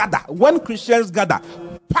when we gather. When Christians gather,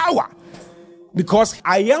 power. Because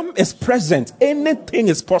I am is present. Anything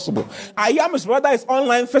is possible. I am is whether it's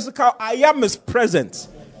online, physical. I am is present.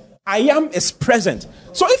 I am is present.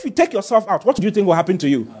 So if you take yourself out, what do you think will happen to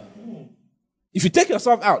you? If you take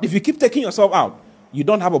yourself out, if you keep taking yourself out, you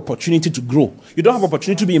don't have opportunity to grow. You don't have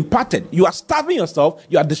opportunity to be imparted. You are starving yourself.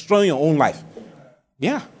 You are destroying your own life.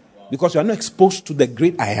 Yeah. Because you are not exposed to the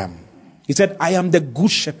great I am. He said, I am the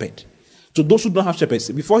good shepherd. To those who don't have shepherds,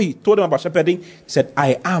 before he told them about shepherding, he said,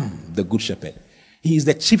 I am the good shepherd. He is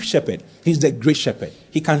the chief shepherd. He is the great shepherd.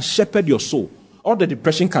 He can shepherd your soul. All the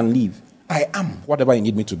depression can leave. I am whatever you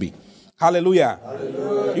need me to be. Hallelujah.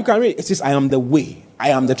 Hallelujah. You can read. It says, I am the way. I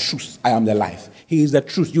am the truth. I am the life. He is the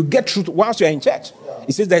truth. You get truth whilst you're in church.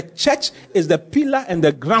 It says the church is the pillar and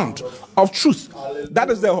the ground of truth. Hallelujah. That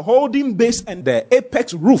is the holding base and the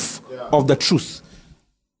apex roof of the truth.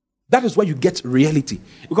 That is where you get reality.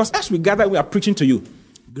 Because as we gather, we are preaching to you.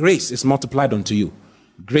 Grace is multiplied unto you.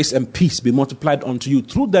 Grace and peace be multiplied unto you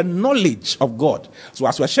through the knowledge of God. So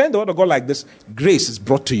as we're sharing the word of God like this, grace is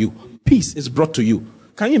brought to you. Peace is brought to you.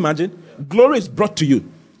 Can you imagine? Glory is brought to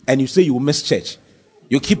you. And you say you will miss church.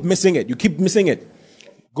 You keep missing it. You keep missing it.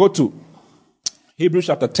 Go to Hebrews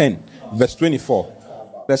chapter 10, verse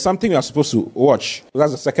 24. There's something you are supposed to watch.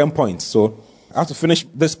 That's the second point. So I have to finish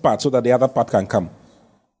this part so that the other part can come.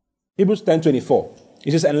 Hebrews 10:24.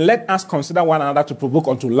 It says, and let us consider one another to provoke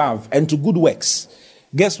unto love and to good works.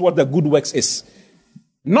 Guess what the good works is?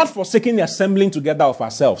 Not forsaking the assembling together of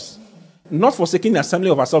ourselves. Not forsaking the assembly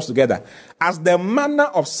of ourselves together, as the manner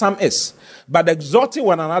of some is, but exhorting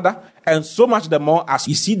one another, and so much the more as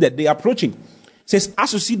you see the day approaching. It says,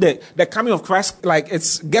 as you see the coming of Christ, like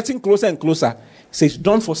it's getting closer and closer, it says,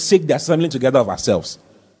 don't forsake the assembling together of ourselves.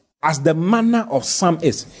 As the manner of some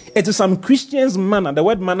is. It is some Christians' manner. The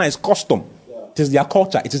word manner is custom. It is their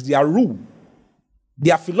culture. It is their rule.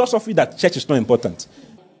 Their philosophy that church is not important.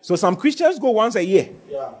 So some Christians go once a year.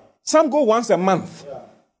 Some go once a month.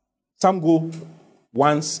 Some go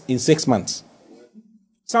once in 6 months.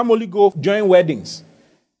 Some only go during weddings.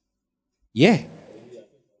 Yeah.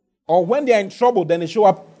 Or when they are in trouble, then they show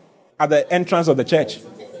up at the entrance of the church.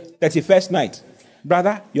 31st night.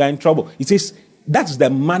 Brother, you are in trouble. It says, that's the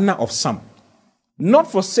manner of some.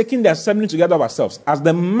 Not forsaking the assembling together of ourselves, as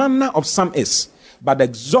the manner of some is, but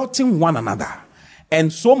exhorting one another.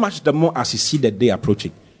 And so much the more as you see the day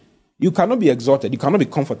approaching. You cannot be exhorted, you cannot be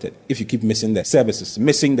comforted if you keep missing the services,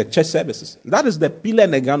 missing the church services. That is the pillar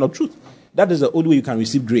and the ground of truth. That is the only way you can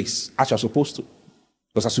receive grace as you're supposed to.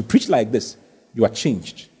 Because as you preach like this, you are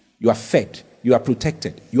changed, you are fed, you are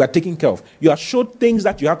protected, you are taken care of. You are showed things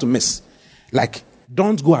that you have to miss. Like,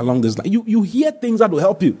 don't go along this line. You hear things that will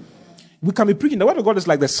help you. We can be preaching. The word of God is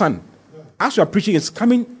like the sun. As you are preaching, it's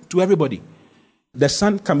coming to everybody. The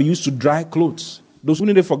sun can be used to dry clothes. Those who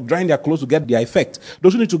need it for drying their clothes will get their effect.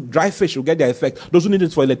 Those who need to dry fish will get their effect. Those who need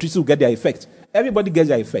it for electricity will get their effect. Everybody gets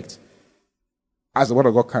their effect as the word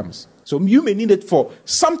of God comes. So you may need it for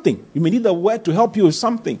something. You may need the word to help you with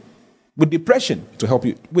something. With depression, to help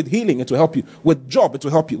you. With healing, it will help you. With job, it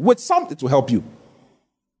will help you. With something, it will help you.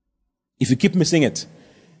 If you keep missing it,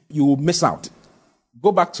 you will miss out.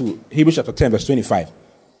 Go back to Hebrews chapter 10, verse 25.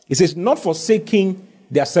 It says, not forsaking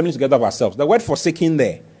the assembly together of ourselves. The word forsaking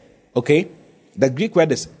there, okay? The Greek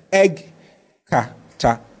word is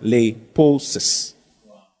ekataleposis.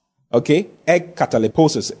 Okay?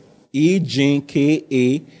 Ekataleposis.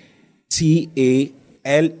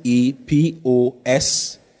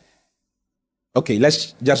 EGKATALEPOS. Okay,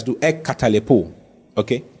 let's just do ekatalepo.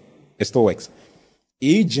 Okay? It still works.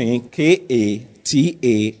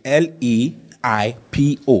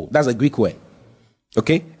 EGKATALEIPO. That's a Greek word.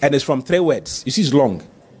 Okay? And it's from 3 words. You see, it's long.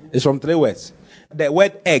 It's from 3 words. The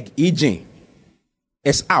word egg, EG,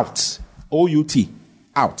 is out. O-U-T.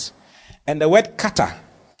 Out. And the word kata,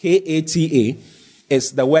 K-A-T-A,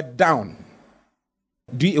 is the word down.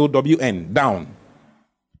 D-O-W-N. Down.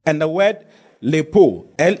 And the word lepo,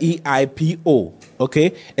 L-E-I-P-O,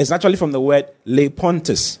 okay, is actually from the word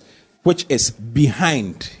lepontis, which is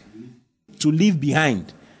behind. To leave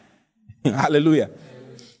behind. Hallelujah.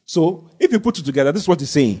 So, if you put it together, this is what he's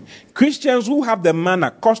saying. Christians who have the manner,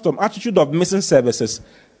 custom, attitude of missing services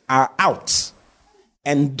are out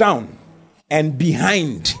and down and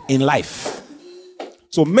behind in life.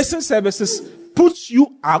 So, missing services puts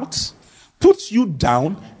you out, puts you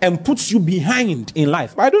down, and puts you behind in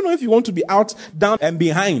life. But I don't know if you want to be out, down, and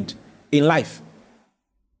behind in life.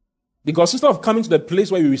 Because instead of coming to the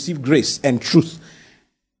place where you receive grace and truth,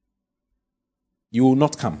 you will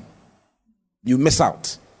not come. You miss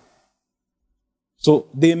out. So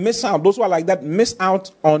they miss out. Those who are like that miss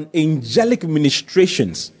out on angelic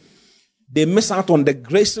ministrations. They miss out on the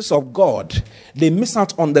graces of God. They miss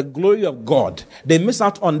out on the glory of God. They miss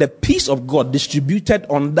out on the peace of God distributed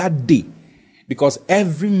on that day. Because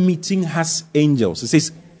every meeting has angels. It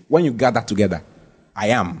says, when you gather together, I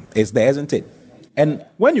am. It's there, isn't it? And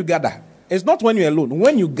when you gather, it's not when you're alone.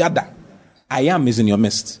 When you gather, I am is in your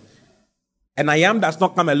midst. And I am does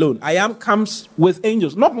not come alone. I am comes with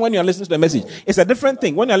angels. Not when you're listening to the message. It's a different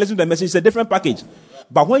thing. When you're listening to the message, it's a different package.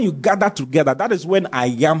 But when you gather together, that is when I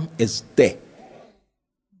am is there.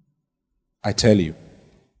 I tell you.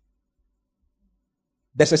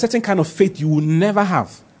 There's a certain kind of faith you will never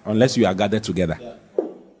have unless you are gathered together.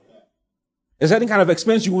 There's a certain kind of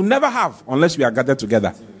experience you will never have unless we are gathered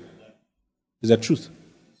together. It's the truth.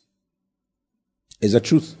 It's the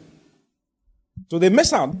truth. So they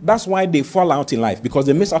miss out. That's why they fall out in life. Because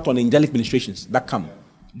they miss out on angelic ministrations that come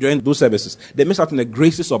during those services. They miss out on the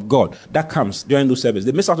graces of God that comes during those services.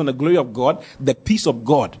 They miss out on the glory of God, the peace of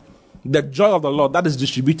God, the joy of the Lord that is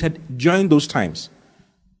distributed during those times.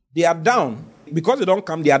 They are down. Because they don't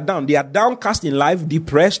come, they are down. They are downcast in life,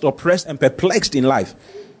 depressed, oppressed, and perplexed in life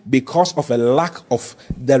because of a lack of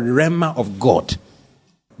the rhema of God.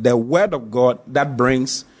 The word of God that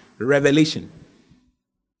brings revelation,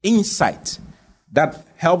 insight, that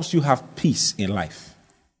helps you have peace in life.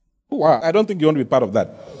 Wow, I don't think you want to be part of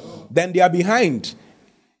that. Then they are behind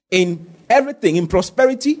in everything, in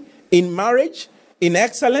prosperity, in marriage, in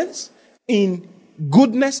excellence, in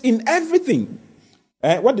goodness, in everything.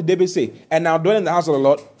 What did David say? And I'll dwell in the house of the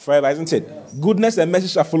Lord forever, isn't it? Yes. Goodness and mercy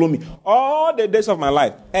shall follow me all the days of my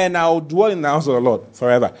life, and I'll dwell in the house of the Lord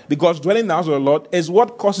forever. Because dwelling in the house of the Lord is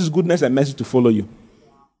what causes goodness and mercy to follow you.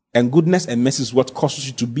 And goodness and mercy is what causes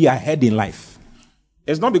you to be ahead in life.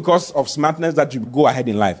 It's not because of smartness that you go ahead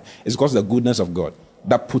in life. It's because of the goodness of God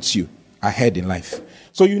that puts you ahead in life.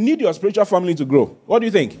 So you need your spiritual family to grow. What do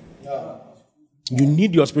you think? Yeah. You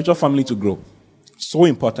need your spiritual family to grow. So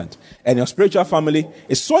important. And your spiritual family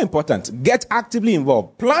is so important. Get actively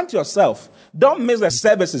involved. Plant yourself. Don't miss the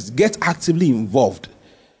services. Get actively involved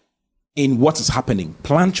in what is happening.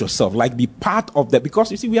 Plant yourself. Like be part of that.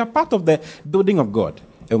 Because you see, we are part of the building of God.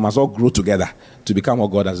 And we must all grow together to become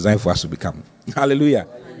what God has designed for us to become. Hallelujah.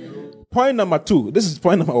 Point number 2. This is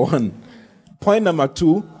point number 1. Point number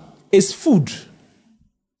 2 is food.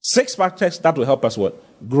 6 factors that will help us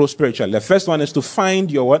what? Grow spiritually. The first one is to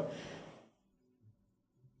find your what?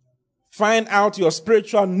 Find out your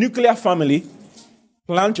spiritual nuclear family,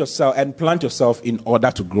 plant yourself in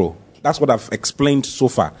order to grow. That's what I've explained so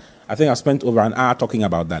far. I think I spent over an hour talking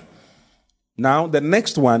about that. Now, the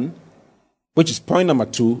next one, which is point number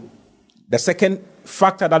 2, the second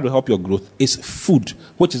factor that will help your growth is food,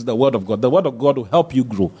 which is the word of God. The word of God will help you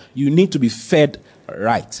grow. You need to be fed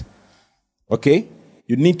right. Okay?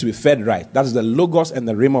 You need to be fed right. That is the logos and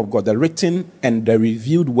the rhema of God, the written and the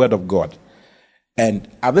revealed word of God. And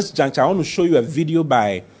at this juncture, I want to show you a video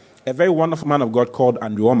by a very wonderful man of God called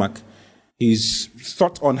Andrew Wommack. He's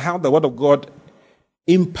thought on how the word of God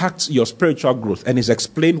impacts your spiritual growth, and he's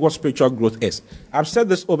explained what spiritual growth is. I've said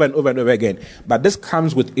this over and over and over again, but this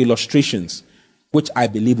comes with illustrations, which I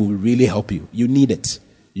believe will really help you. You need it.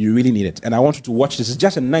 You really need it. And I want you to watch this. It's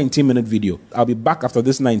just a 19-minute video. I'll be back after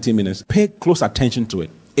this 19 minutes. Pay close attention to it.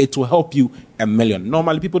 It will help you a million.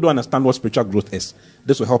 Normally, people don't understand what spiritual growth is.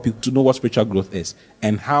 This will help you to know what spiritual growth is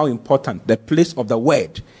and how important the place of the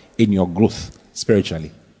word in your growth spiritually.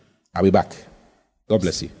 I'll be back. God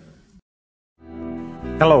bless you.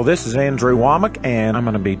 Hello, this is Andrew Wommack, and I'm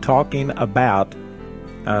going to be talking about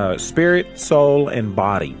spirit, soul, and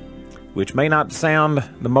body, which may not sound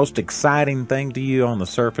the most exciting thing to you on the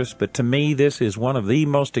surface, but to me, this is one of the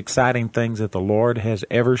most exciting things that the Lord has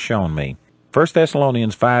ever shown me. 1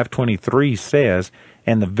 Thessalonians 5:23 says,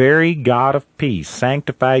 "And the very God of peace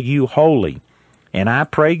sanctify you wholly. And I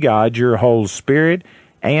pray, God, your whole spirit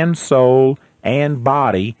and soul and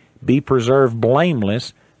body be preserved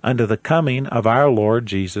blameless unto the coming of our Lord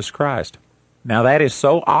Jesus Christ." Now that is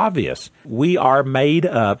so obvious. We are made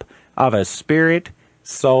up of a spirit,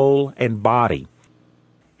 soul, and body.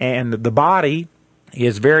 And the body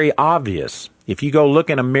is very obvious. If you go look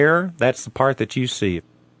in a mirror, that's the part that you see.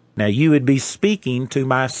 Now, you would be speaking to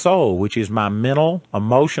my soul, which is my mental,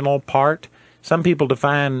 emotional part. Some people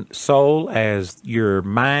define soul as your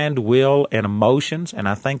mind, will, and emotions, and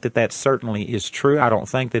I think that that certainly is true. I don't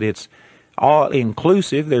think that it's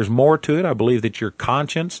all-inclusive. There's more to it. I believe that your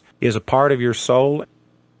conscience is a part of your soul.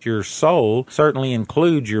 Your soul certainly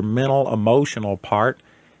includes your mental, emotional part.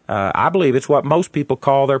 I believe it's what most people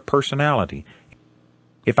call their personality.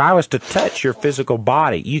 If I was to touch your physical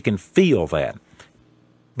body, you can feel that.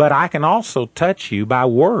 But I can also touch you by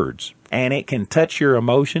words, and it can touch your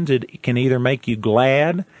emotions. It can either make you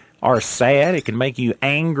glad or sad. It can make you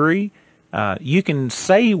angry. You can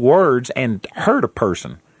say words and hurt a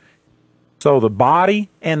person. So the body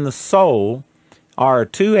and the soul are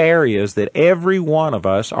 2 areas that every one of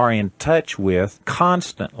us are in touch with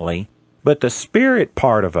constantly, but the spirit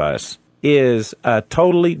part of us is a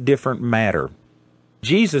totally different matter.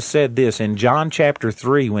 Jesus said this in John chapter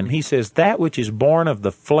 3 when he says, "That which is born of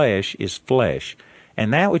the flesh is flesh,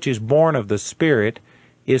 and that which is born of the spirit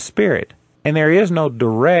is spirit." And there is no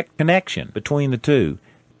direct connection between the two.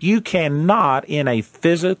 You cannot, in a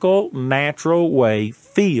physical, natural way,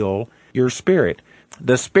 feel your spirit.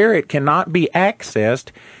 The spirit cannot be accessed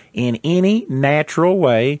in any natural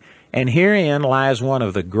way, and herein lies one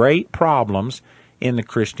of the great problems in the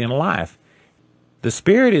Christian life. The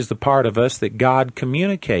Spirit is the part of us that God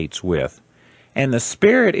communicates with. And the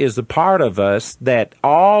Spirit is the part of us that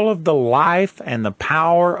all of the life and the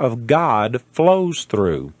power of God flows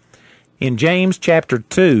through. In James chapter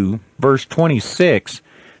 2, verse 26,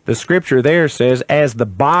 The scripture there says, as the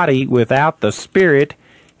body without the spirit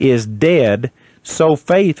is dead, so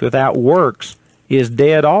faith without works is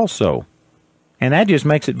dead also. And that just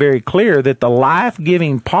makes it very clear that the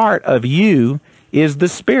life-giving part of you is the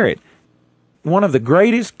Spirit. One of the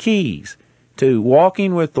greatest keys to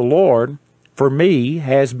walking with the Lord, for me,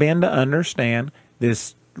 has been to understand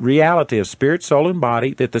this reality of spirit, soul, and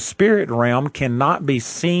body, that the spirit realm cannot be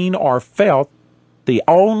seen or felt. The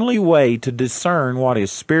only way to discern what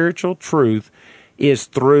is spiritual truth is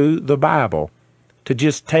through the Bible, to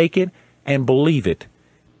just take it and believe it.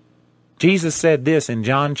 Jesus said this in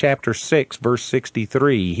John chapter 6, verse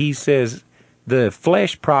 63. He says, the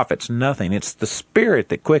flesh profits nothing. It's the Spirit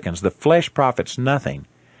that quickens. The flesh profits nothing.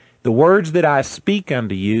 The words that I speak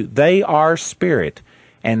unto you, they are spirit,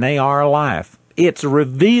 and they are life. It's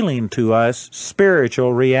revealing to us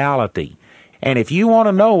spiritual reality. And if you want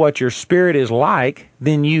to know what your spirit is like,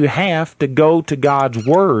 then you have to go to God's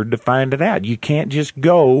Word to find it out. You can't just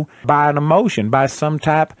go by an emotion, by some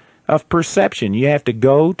type of perception. You have to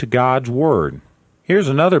go to God's Word. Here's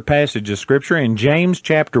another passage of Scripture in James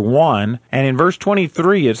chapter 1, and in verse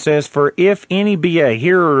 23 it says, for if any be a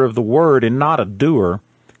hearer of the word and not a doer,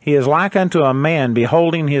 he is like unto a man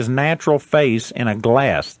beholding his natural face in a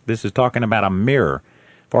glass. This is talking about a mirror.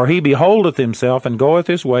 For he beholdeth himself, and goeth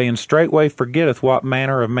his way, and straightway forgetteth what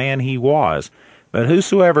manner of man he was. But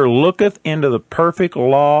whosoever looketh into the perfect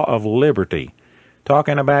law of liberty,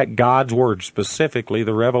 talking about God's Word, specifically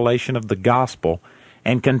the revelation of the gospel,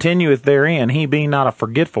 and continueth therein, he being not a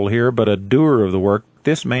forgetful hearer, but a doer of the work,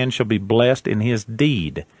 this man shall be blessed in his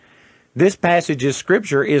deed. This passage of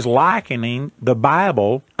Scripture is likening the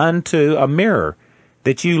Bible unto a mirror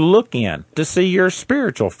that you look in to see your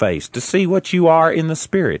spiritual face, to see what you are in the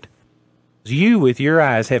Spirit. You, with your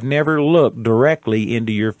eyes, have never looked directly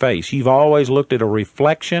into your face. You've always looked at a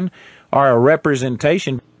reflection or a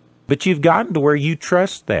representation, but you've gotten to where you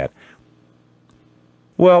trust that.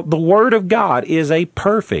 Well, the Word of God is a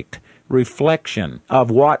perfect reflection of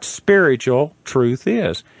what spiritual truth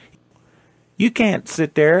is. You can't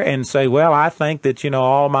sit there and say, well, I think that,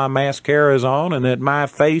 all my mascara is on and that my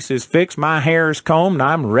face is fixed, my hair is combed, and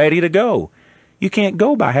I'm ready to go. You can't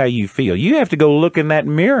go by how you feel. You have to go look in that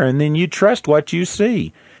mirror, and then you trust what you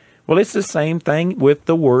see. Well, it's the same thing with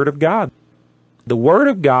the Word of God. The Word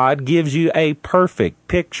of God gives you a perfect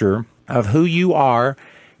picture of who you are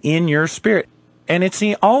in your spirit. And it's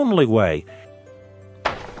the only way.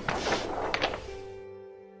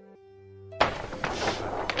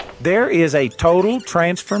 There is a total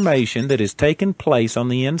transformation that has taken place on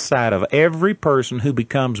the inside of every person who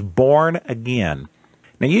becomes born again.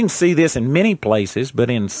 Now you can see this in many places,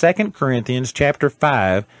 but in 2 Corinthians chapter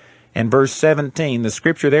 5 and verse 17, the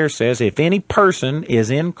scripture there says, if any person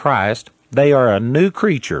is in Christ, they are a new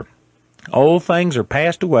creature. Old things are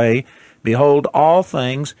passed away. Behold, all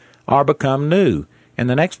things are become new. And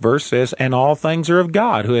the next verse says, and all things are of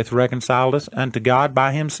God, who hath reconciled us unto God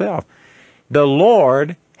by himself. The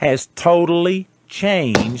Lord has totally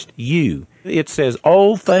changed you. It says,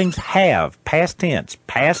 old things have, past tense,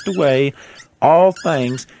 passed away. All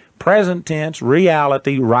things, present tense,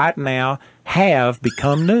 reality, right now, have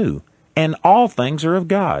become new. And all things are of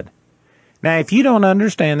God. Now, if you don't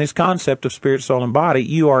understand this concept of spirit, soul, and body,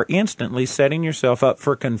 you are instantly setting yourself up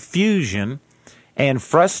for confusion and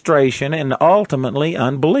frustration and ultimately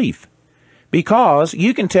unbelief. Because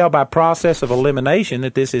you can tell by process of elimination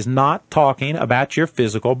that this is not talking about your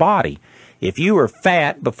physical body. If you were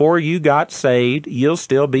fat before you got saved, you'll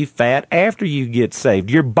still be fat after you get saved.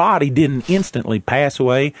 Your body didn't instantly pass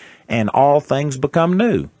away and all things become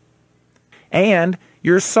new. And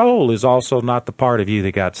your soul is also not the part of you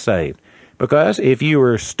that got saved. Because if you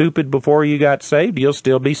were stupid before you got saved, you'll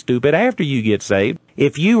still be stupid after you get saved.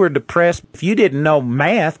 If you were depressed, if you didn't know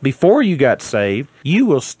math before you got saved, you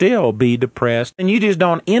will still be depressed. And you just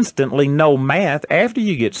don't instantly know math after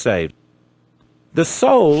you get saved. The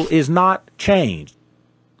soul is not changed.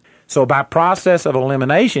 So by process of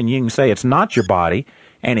elimination, you can say it's not your body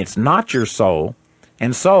and it's not your soul.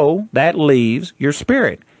 And so that leaves your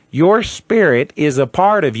spirit. Your spirit is a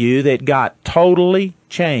part of you that got totally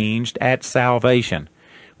changed at salvation.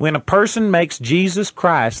 When a person makes Jesus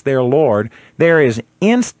Christ their Lord, there is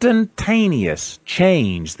instantaneous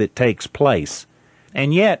change that takes place.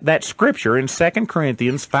 And yet that scripture in 2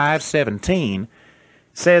 Corinthians 5:17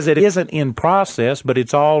 says it isn't in process, but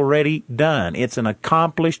it's already done. It's an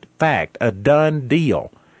accomplished fact, a done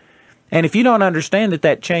deal. And if you don't understand that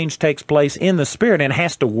that change takes place in the spirit and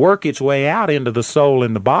has to work its way out into the soul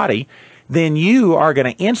and the body, then you are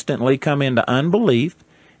going to instantly come into unbelief,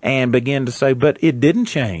 and begin to say, but it didn't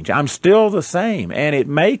change. I'm still the same. And it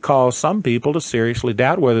may cause some people to seriously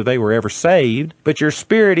doubt whether they were ever saved, but your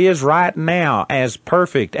spirit is right now as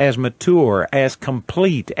perfect, as mature, as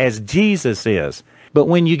complete as Jesus is. But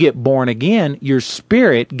when you get born again, your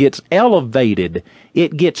spirit gets elevated.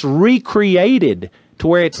 It gets recreated to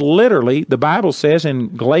where it's literally, the Bible says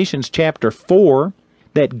in Galatians chapter 4,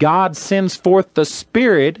 that God sends forth the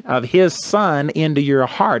Spirit of His Son into your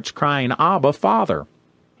hearts, crying, Abba, Father.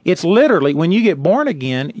 It's literally, when you get born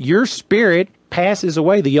again, your spirit passes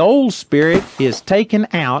away. The old spirit is taken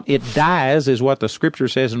out. It dies, is what the Scripture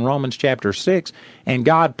says in Romans chapter 6, and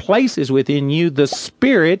God places within you the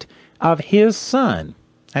Spirit of His Son.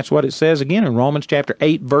 That's what it says again in Romans chapter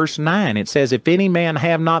 8, verse 9. It says, if any man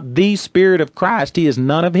have not the Spirit of Christ, he is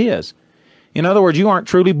none of His. In other words, you aren't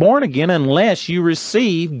truly born again unless you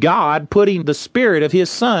receive God putting the Spirit of His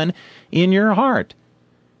Son in your heart.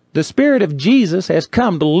 The Spirit of Jesus has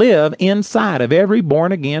come to live inside of every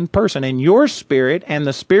born-again person, and your spirit and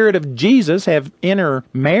the Spirit of Jesus have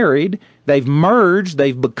intermarried, they've merged,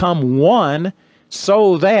 they've become one,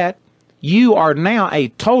 so that you are now a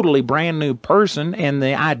totally brand new person, and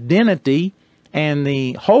the identity and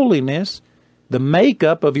the holiness, the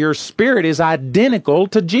makeup of your spirit is identical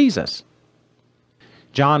to Jesus.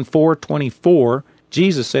 John 4:24,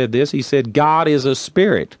 Jesus said this, He said, God is a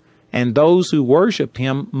spirit, and those who worship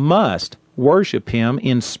Him must worship Him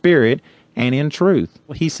in spirit and in truth.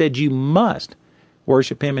 He said you must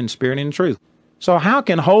worship Him in spirit and in truth. So how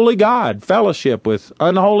can holy God fellowship with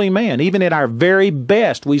unholy man? Even at our very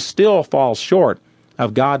best, we still fall short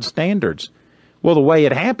of God's standards. Well, the way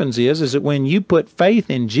it happens is that when you put faith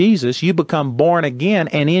in Jesus, you become born again,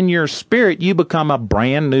 and in your spirit, you become a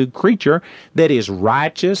brand new creature that is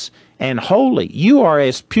righteous and holy. You are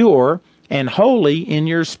as pure and holy in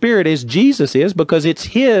your spirit as Jesus is, because it's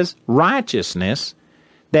His righteousness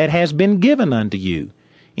that has been given unto you.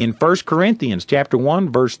 In 1 Corinthians chapter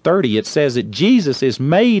 1, verse 30, it says that Jesus is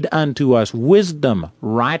made unto us wisdom,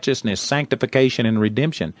 righteousness, sanctification, and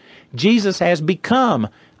redemption. Jesus has become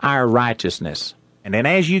our righteousness. And then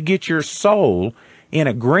as you get your soul in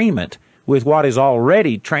agreement with what is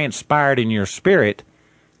already transpired in your spirit,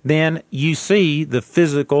 then you see the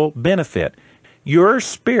physical benefit. Your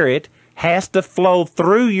spirit has to flow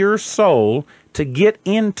through your soul to get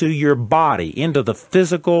into your body, into the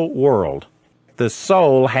physical world. The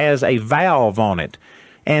soul has a valve on it.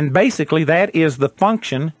 And basically that is the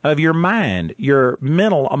function of your mind, your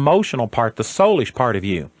mental, emotional part, the soulish part of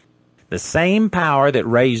you. The same power that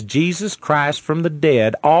raised Jesus Christ from the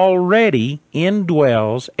dead already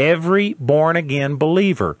indwells every born-again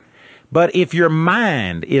believer. But if your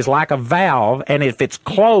mind is like a valve, and if it's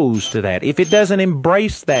closed to that, if it doesn't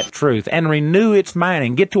embrace that truth and renew its mind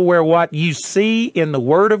and get to where what you see in the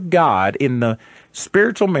Word of God, in the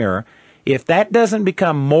spiritual mirror, if that doesn't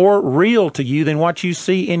become more real to you than what you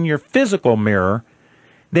see in your physical mirror,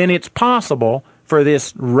 then it's possible for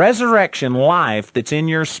this resurrection life that's in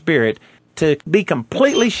your spirit to be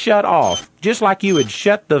completely shut off, just like you would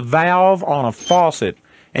shut the valve on a faucet,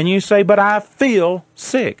 and you say, but I feel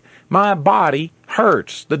sick. My body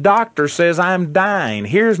hurts. The doctor says I'm dying.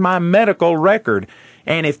 Here's my medical record.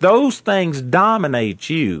 And if those things dominate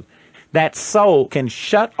you, that soul can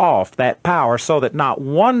shut off that power so that not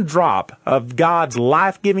one drop of God's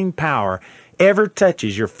life-giving power ever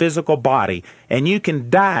touches your physical body, and you can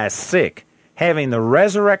die sick, having the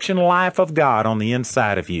resurrection life of God on the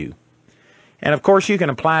inside of you. And of course, you can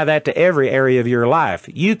apply that to every area of your life.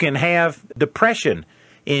 You can have depression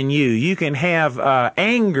in you. You can have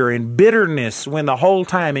anger and bitterness when the whole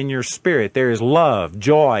time in your spirit there is love,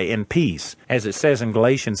 joy, and peace, as it says in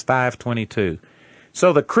Galatians 5:22.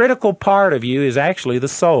 So the critical part of you is actually the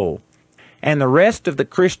soul. And the rest of the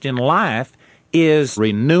Christian life is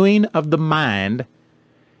renewing of the mind.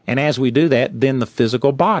 And as we do that, then the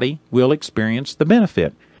physical body will experience the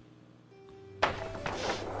benefit.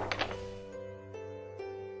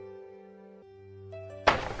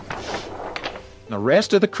 The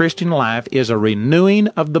rest of the Christian life is a renewing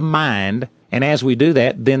of the mind, and as we do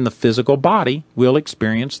that, then the physical body will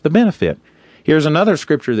experience the benefit. Here's another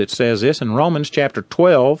scripture that says this in Romans chapter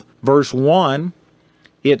 12, verse 1.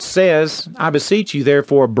 It says, I beseech you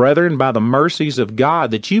therefore, brethren, by the mercies of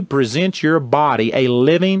God, that you present your body a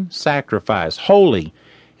living sacrifice, holy,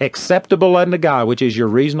 acceptable unto God, which is your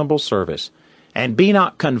reasonable service. And be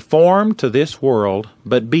not conformed to this world,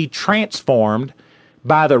 but be transformed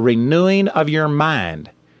by the renewing of your mind,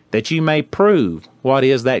 that you may prove what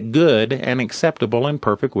is that good and acceptable and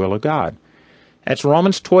perfect will of God. That's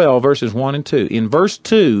Romans 12, verses 1 and 2. In verse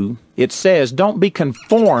 2, it says, don't be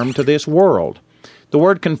conformed to this world. The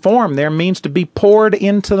word conform there means to be poured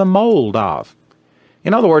into the mold of.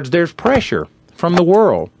 In other words, there's pressure from the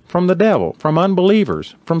world, from the devil, from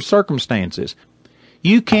unbelievers, from circumstances.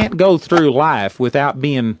 You can't go through life without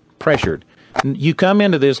being pressured. You come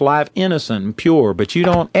into this life innocent and pure, but you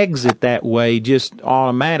don't exit that way just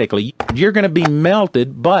automatically. You're going to be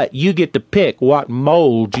melted, but you get to pick what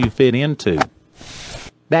mold you fit into.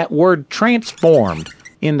 That word transformed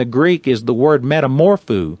in the Greek is the word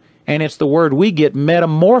metamorpho, and it's the word we get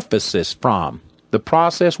metamorphosis from. The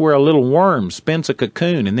process where a little worm spins a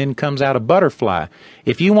cocoon and then comes out a butterfly.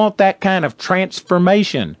 If you want that kind of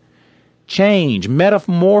transformation, change,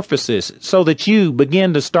 metamorphosis, so that you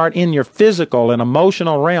begin to start in your physical and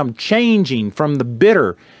emotional realm changing from the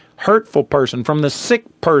bitter, hurtful person, from the sick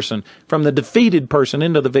person, from the defeated person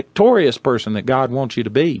into the victorious person that God wants you to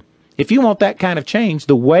be. If you want that kind of change,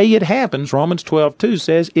 the way it happens, Romans 12:2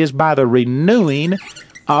 says, is by the renewing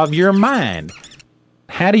of your mind.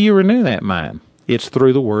 How do you renew that mind? It's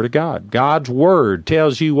through the Word of God. God's Word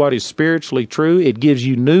tells you what is spiritually true. It gives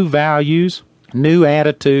you new values, new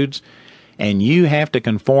attitudes, and you have to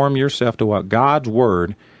conform yourself to what God's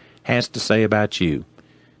Word has to say about you.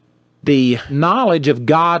 The knowledge of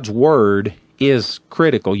God's Word is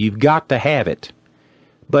critical. You've got to have it.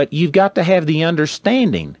 But you've got to have the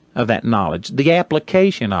understanding of that knowledge, the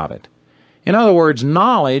application of it. In other words,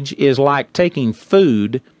 knowledge is like taking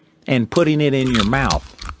food and putting it in your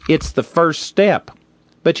mouth. It's the first step.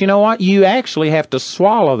 But you know what? You actually have to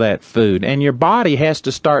swallow that food, and your body has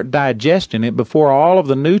to start digesting it before all of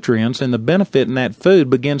the nutrients and the benefit in that food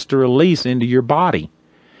begins to release into your body.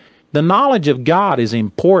 The knowledge of God is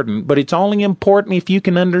important, but it's only important if you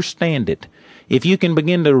can understand it, if you can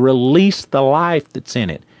begin to release the life that's in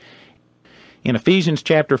it. In Ephesians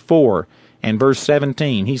chapter 4 and verse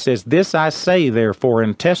 17, he says, "This I say, therefore,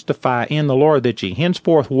 and testify in the Lord, that ye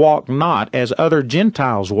henceforth walk not as other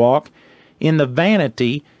Gentiles walk, in the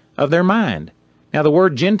vanity of their mind." Now, the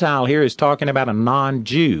word Gentile here is talking about a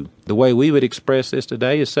non-Jew. The way we would express this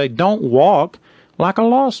today is say, don't walk like a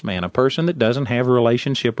lost man, a person that doesn't have a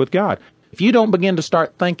relationship with God. If you don't begin to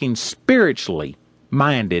start thinking spiritually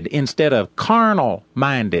minded instead of carnal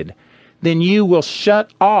minded, then you will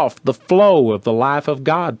shut off the flow of the life of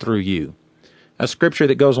God through you. A scripture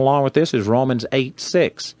that goes along with this is Romans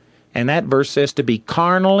 8:6. And that verse says, to be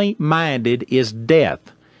carnally minded is death,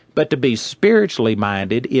 but to be spiritually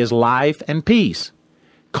minded is life and peace.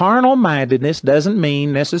 Carnal mindedness doesn't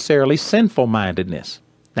mean necessarily sinful mindedness.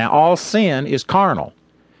 Now, all sin is carnal,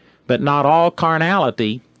 but not all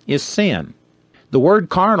carnality is sin. The word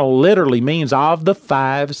carnal literally means of the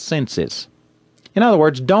five senses. In other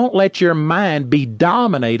words, don't let your mind be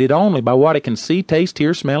dominated only by what it can see, taste,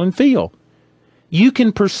 hear, smell, and feel. You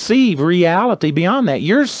can perceive reality beyond that.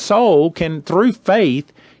 Your soul can, through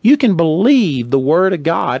faith, you can believe the Word of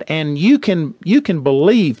God, and you can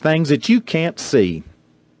believe things that you can't see.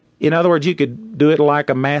 In other words, you could do it like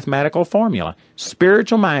a mathematical formula.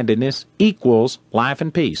 Spiritual mindedness equals life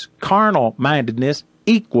and peace. Carnal mindedness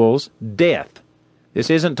equals death. This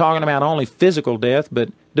isn't talking about only physical death, but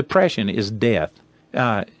depression is death.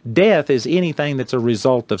 Death is anything that's a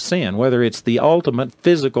result of sin, whether it's the ultimate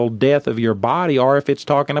physical death of your body or if it's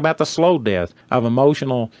talking about the slow death of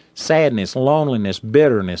emotional sadness, loneliness,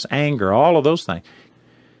 bitterness, anger, all of those things.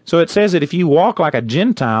 So it says that if you walk like a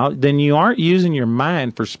Gentile, then you aren't using your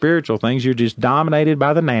mind for spiritual things. You're just dominated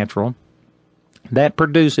by the natural. That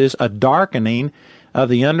produces a darkening of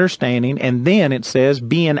the understanding, and then it says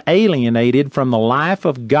being alienated from the life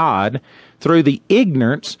of God through the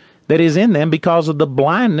ignorance that is in them because of the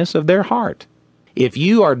blindness of their heart. If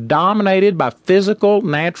you are dominated by physical,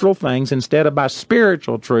 natural things instead of by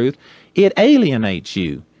spiritual truth, it alienates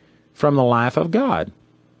you from the life of God.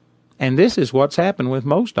 And this is what's happened with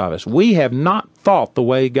most of us. We have not thought the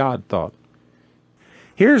way God thought.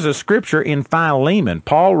 Here's a scripture in Philemon.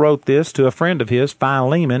 Paul wrote this to a friend of his,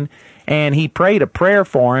 Philemon, and he prayed a prayer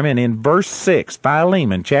for him. And in verse 6,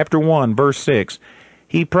 Philemon, chapter 1, verse 6,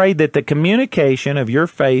 he prayed that the communication of your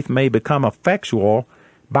faith may become effectual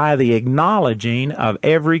by the acknowledging of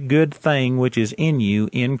every good thing which is in you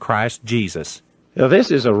in Christ Jesus. Now,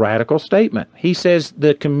 this is a radical statement. He says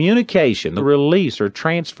the communication, the release or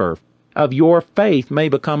transfer of your faith may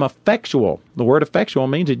become effectual. The word effectual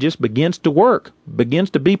means it just begins to work, begins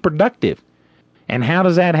to be productive. And how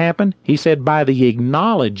does that happen? He said by the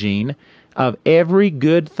acknowledging of every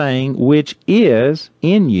good thing which is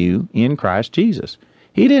in you in Christ Jesus.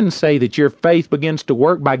 He didn't say that your faith begins to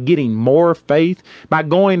work by getting more faith, by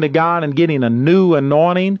going to God and getting a new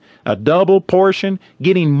anointing, a double portion,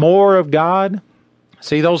 getting more of God.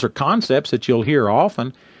 See, those are concepts that you'll hear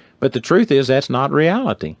often, but the truth is that's not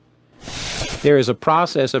reality. There is a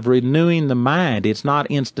process of renewing the mind. It's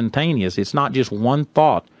not instantaneous. It's not just one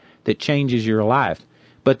thought that changes your life.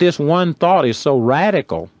 But this one thought is so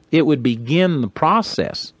radical, it would begin the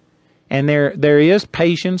process. And there is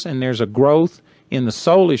patience and there's a growth in the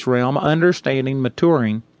soulish realm, understanding,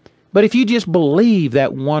 maturing. But if you just believe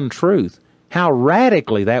that one truth, how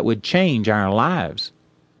radically that would change our lives.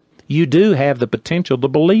 You do have the potential to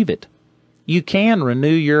believe it. You can renew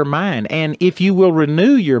your mind. And if you will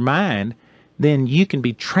renew your mind, then you can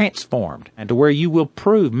be transformed and to where you will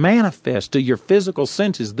prove, manifest to your physical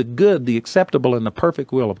senses the good, the acceptable, and the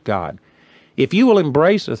perfect will of God. If you will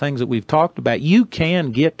embrace the things that we've talked about, you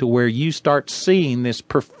can get to where you start seeing this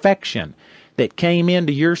perfection that came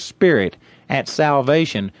into your spirit at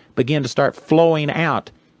salvation begin to start flowing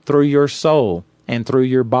out through your soul and through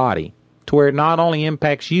your body, to where it not only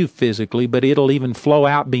impacts you physically, but it'll even flow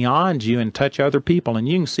out beyond you and touch other people, and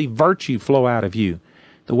you can see virtue flow out of you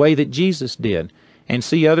the way that Jesus did, and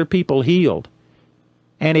see other people healed.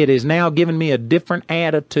 And it has now given me a different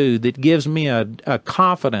attitude that gives me a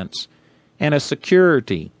confidence and a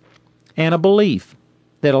security and a belief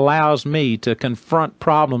that allows me to confront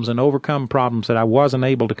problems and overcome problems that I wasn't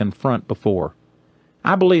able to confront before.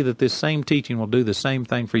 I believe that this same teaching will do the same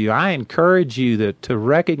thing for you. I encourage you to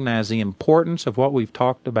recognize the importance of what we've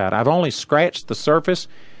talked about. I've only scratched the surface.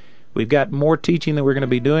 We've got more teaching that we're going to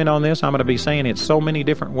be doing on this. I'm going to be saying it so many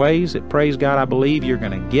different ways that, praise God, I believe you're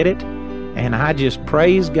going to get it. And I just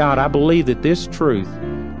praise God. I believe that this truth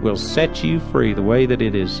will set you free the way that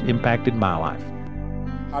it has impacted my life.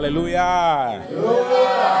 Hallelujah.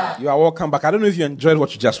 Hallelujah. You are welcome back. I don't know if you enjoyed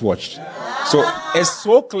what you just watched. So it's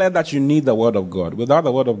so clear that you need the Word of God. Without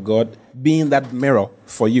the Word of God being that mirror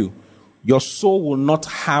for you, your soul will not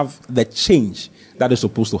have the change that it's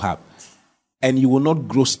supposed to have. And you will not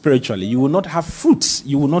grow spiritually. You will not have fruits.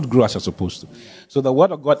 You will not grow as you're supposed to. So the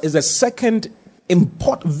Word of God is the second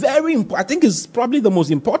very important, I think it's probably the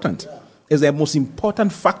most important. It's the most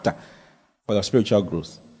important factor for your spiritual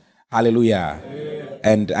growth. Hallelujah. Yeah.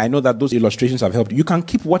 And I know that those illustrations have helped. You can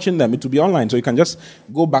keep watching them. It will be online. So you can just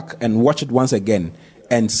go back and watch it once again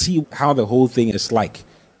and see how the whole thing is like.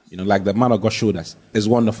 You know, like the man of God showed us. It's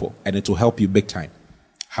wonderful. And it will help you big time.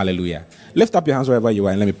 Hallelujah. Lift up your hands wherever you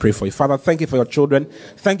are and let me pray for you. Father, thank you for your children.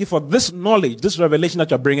 Thank you for this knowledge, this revelation that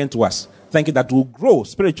you're bringing to us. Thank you that we'll grow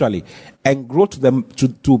spiritually and grow to them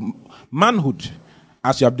to manhood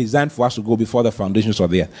as you have designed for us to go before the foundations of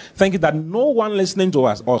the earth. Thank you that no one listening to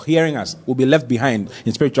us or hearing us will be left behind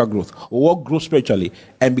in spiritual growth, or will grow spiritually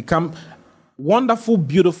and become wonderful,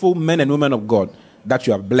 beautiful men and women of God that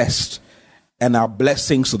you have blessed and are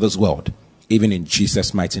blessings to this world, even in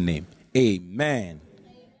Jesus' mighty name. Amen.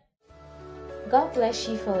 God bless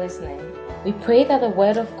you for listening. We pray that the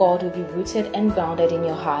Word of God will be rooted and grounded in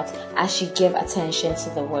your heart as you give attention to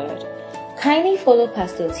the Word. Kindly follow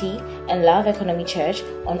Pastor T and Love Economy Church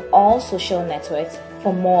on all social networks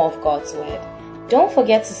for more of God's Word. Don't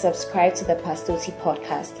forget to subscribe to the Pastor T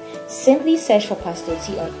podcast. Simply search for Pastor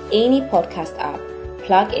T on any podcast app,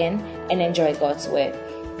 plug in, and enjoy God's Word.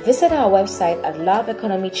 Visit our website at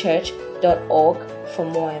loveeconomychurch.org for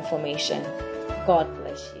more information. God bless.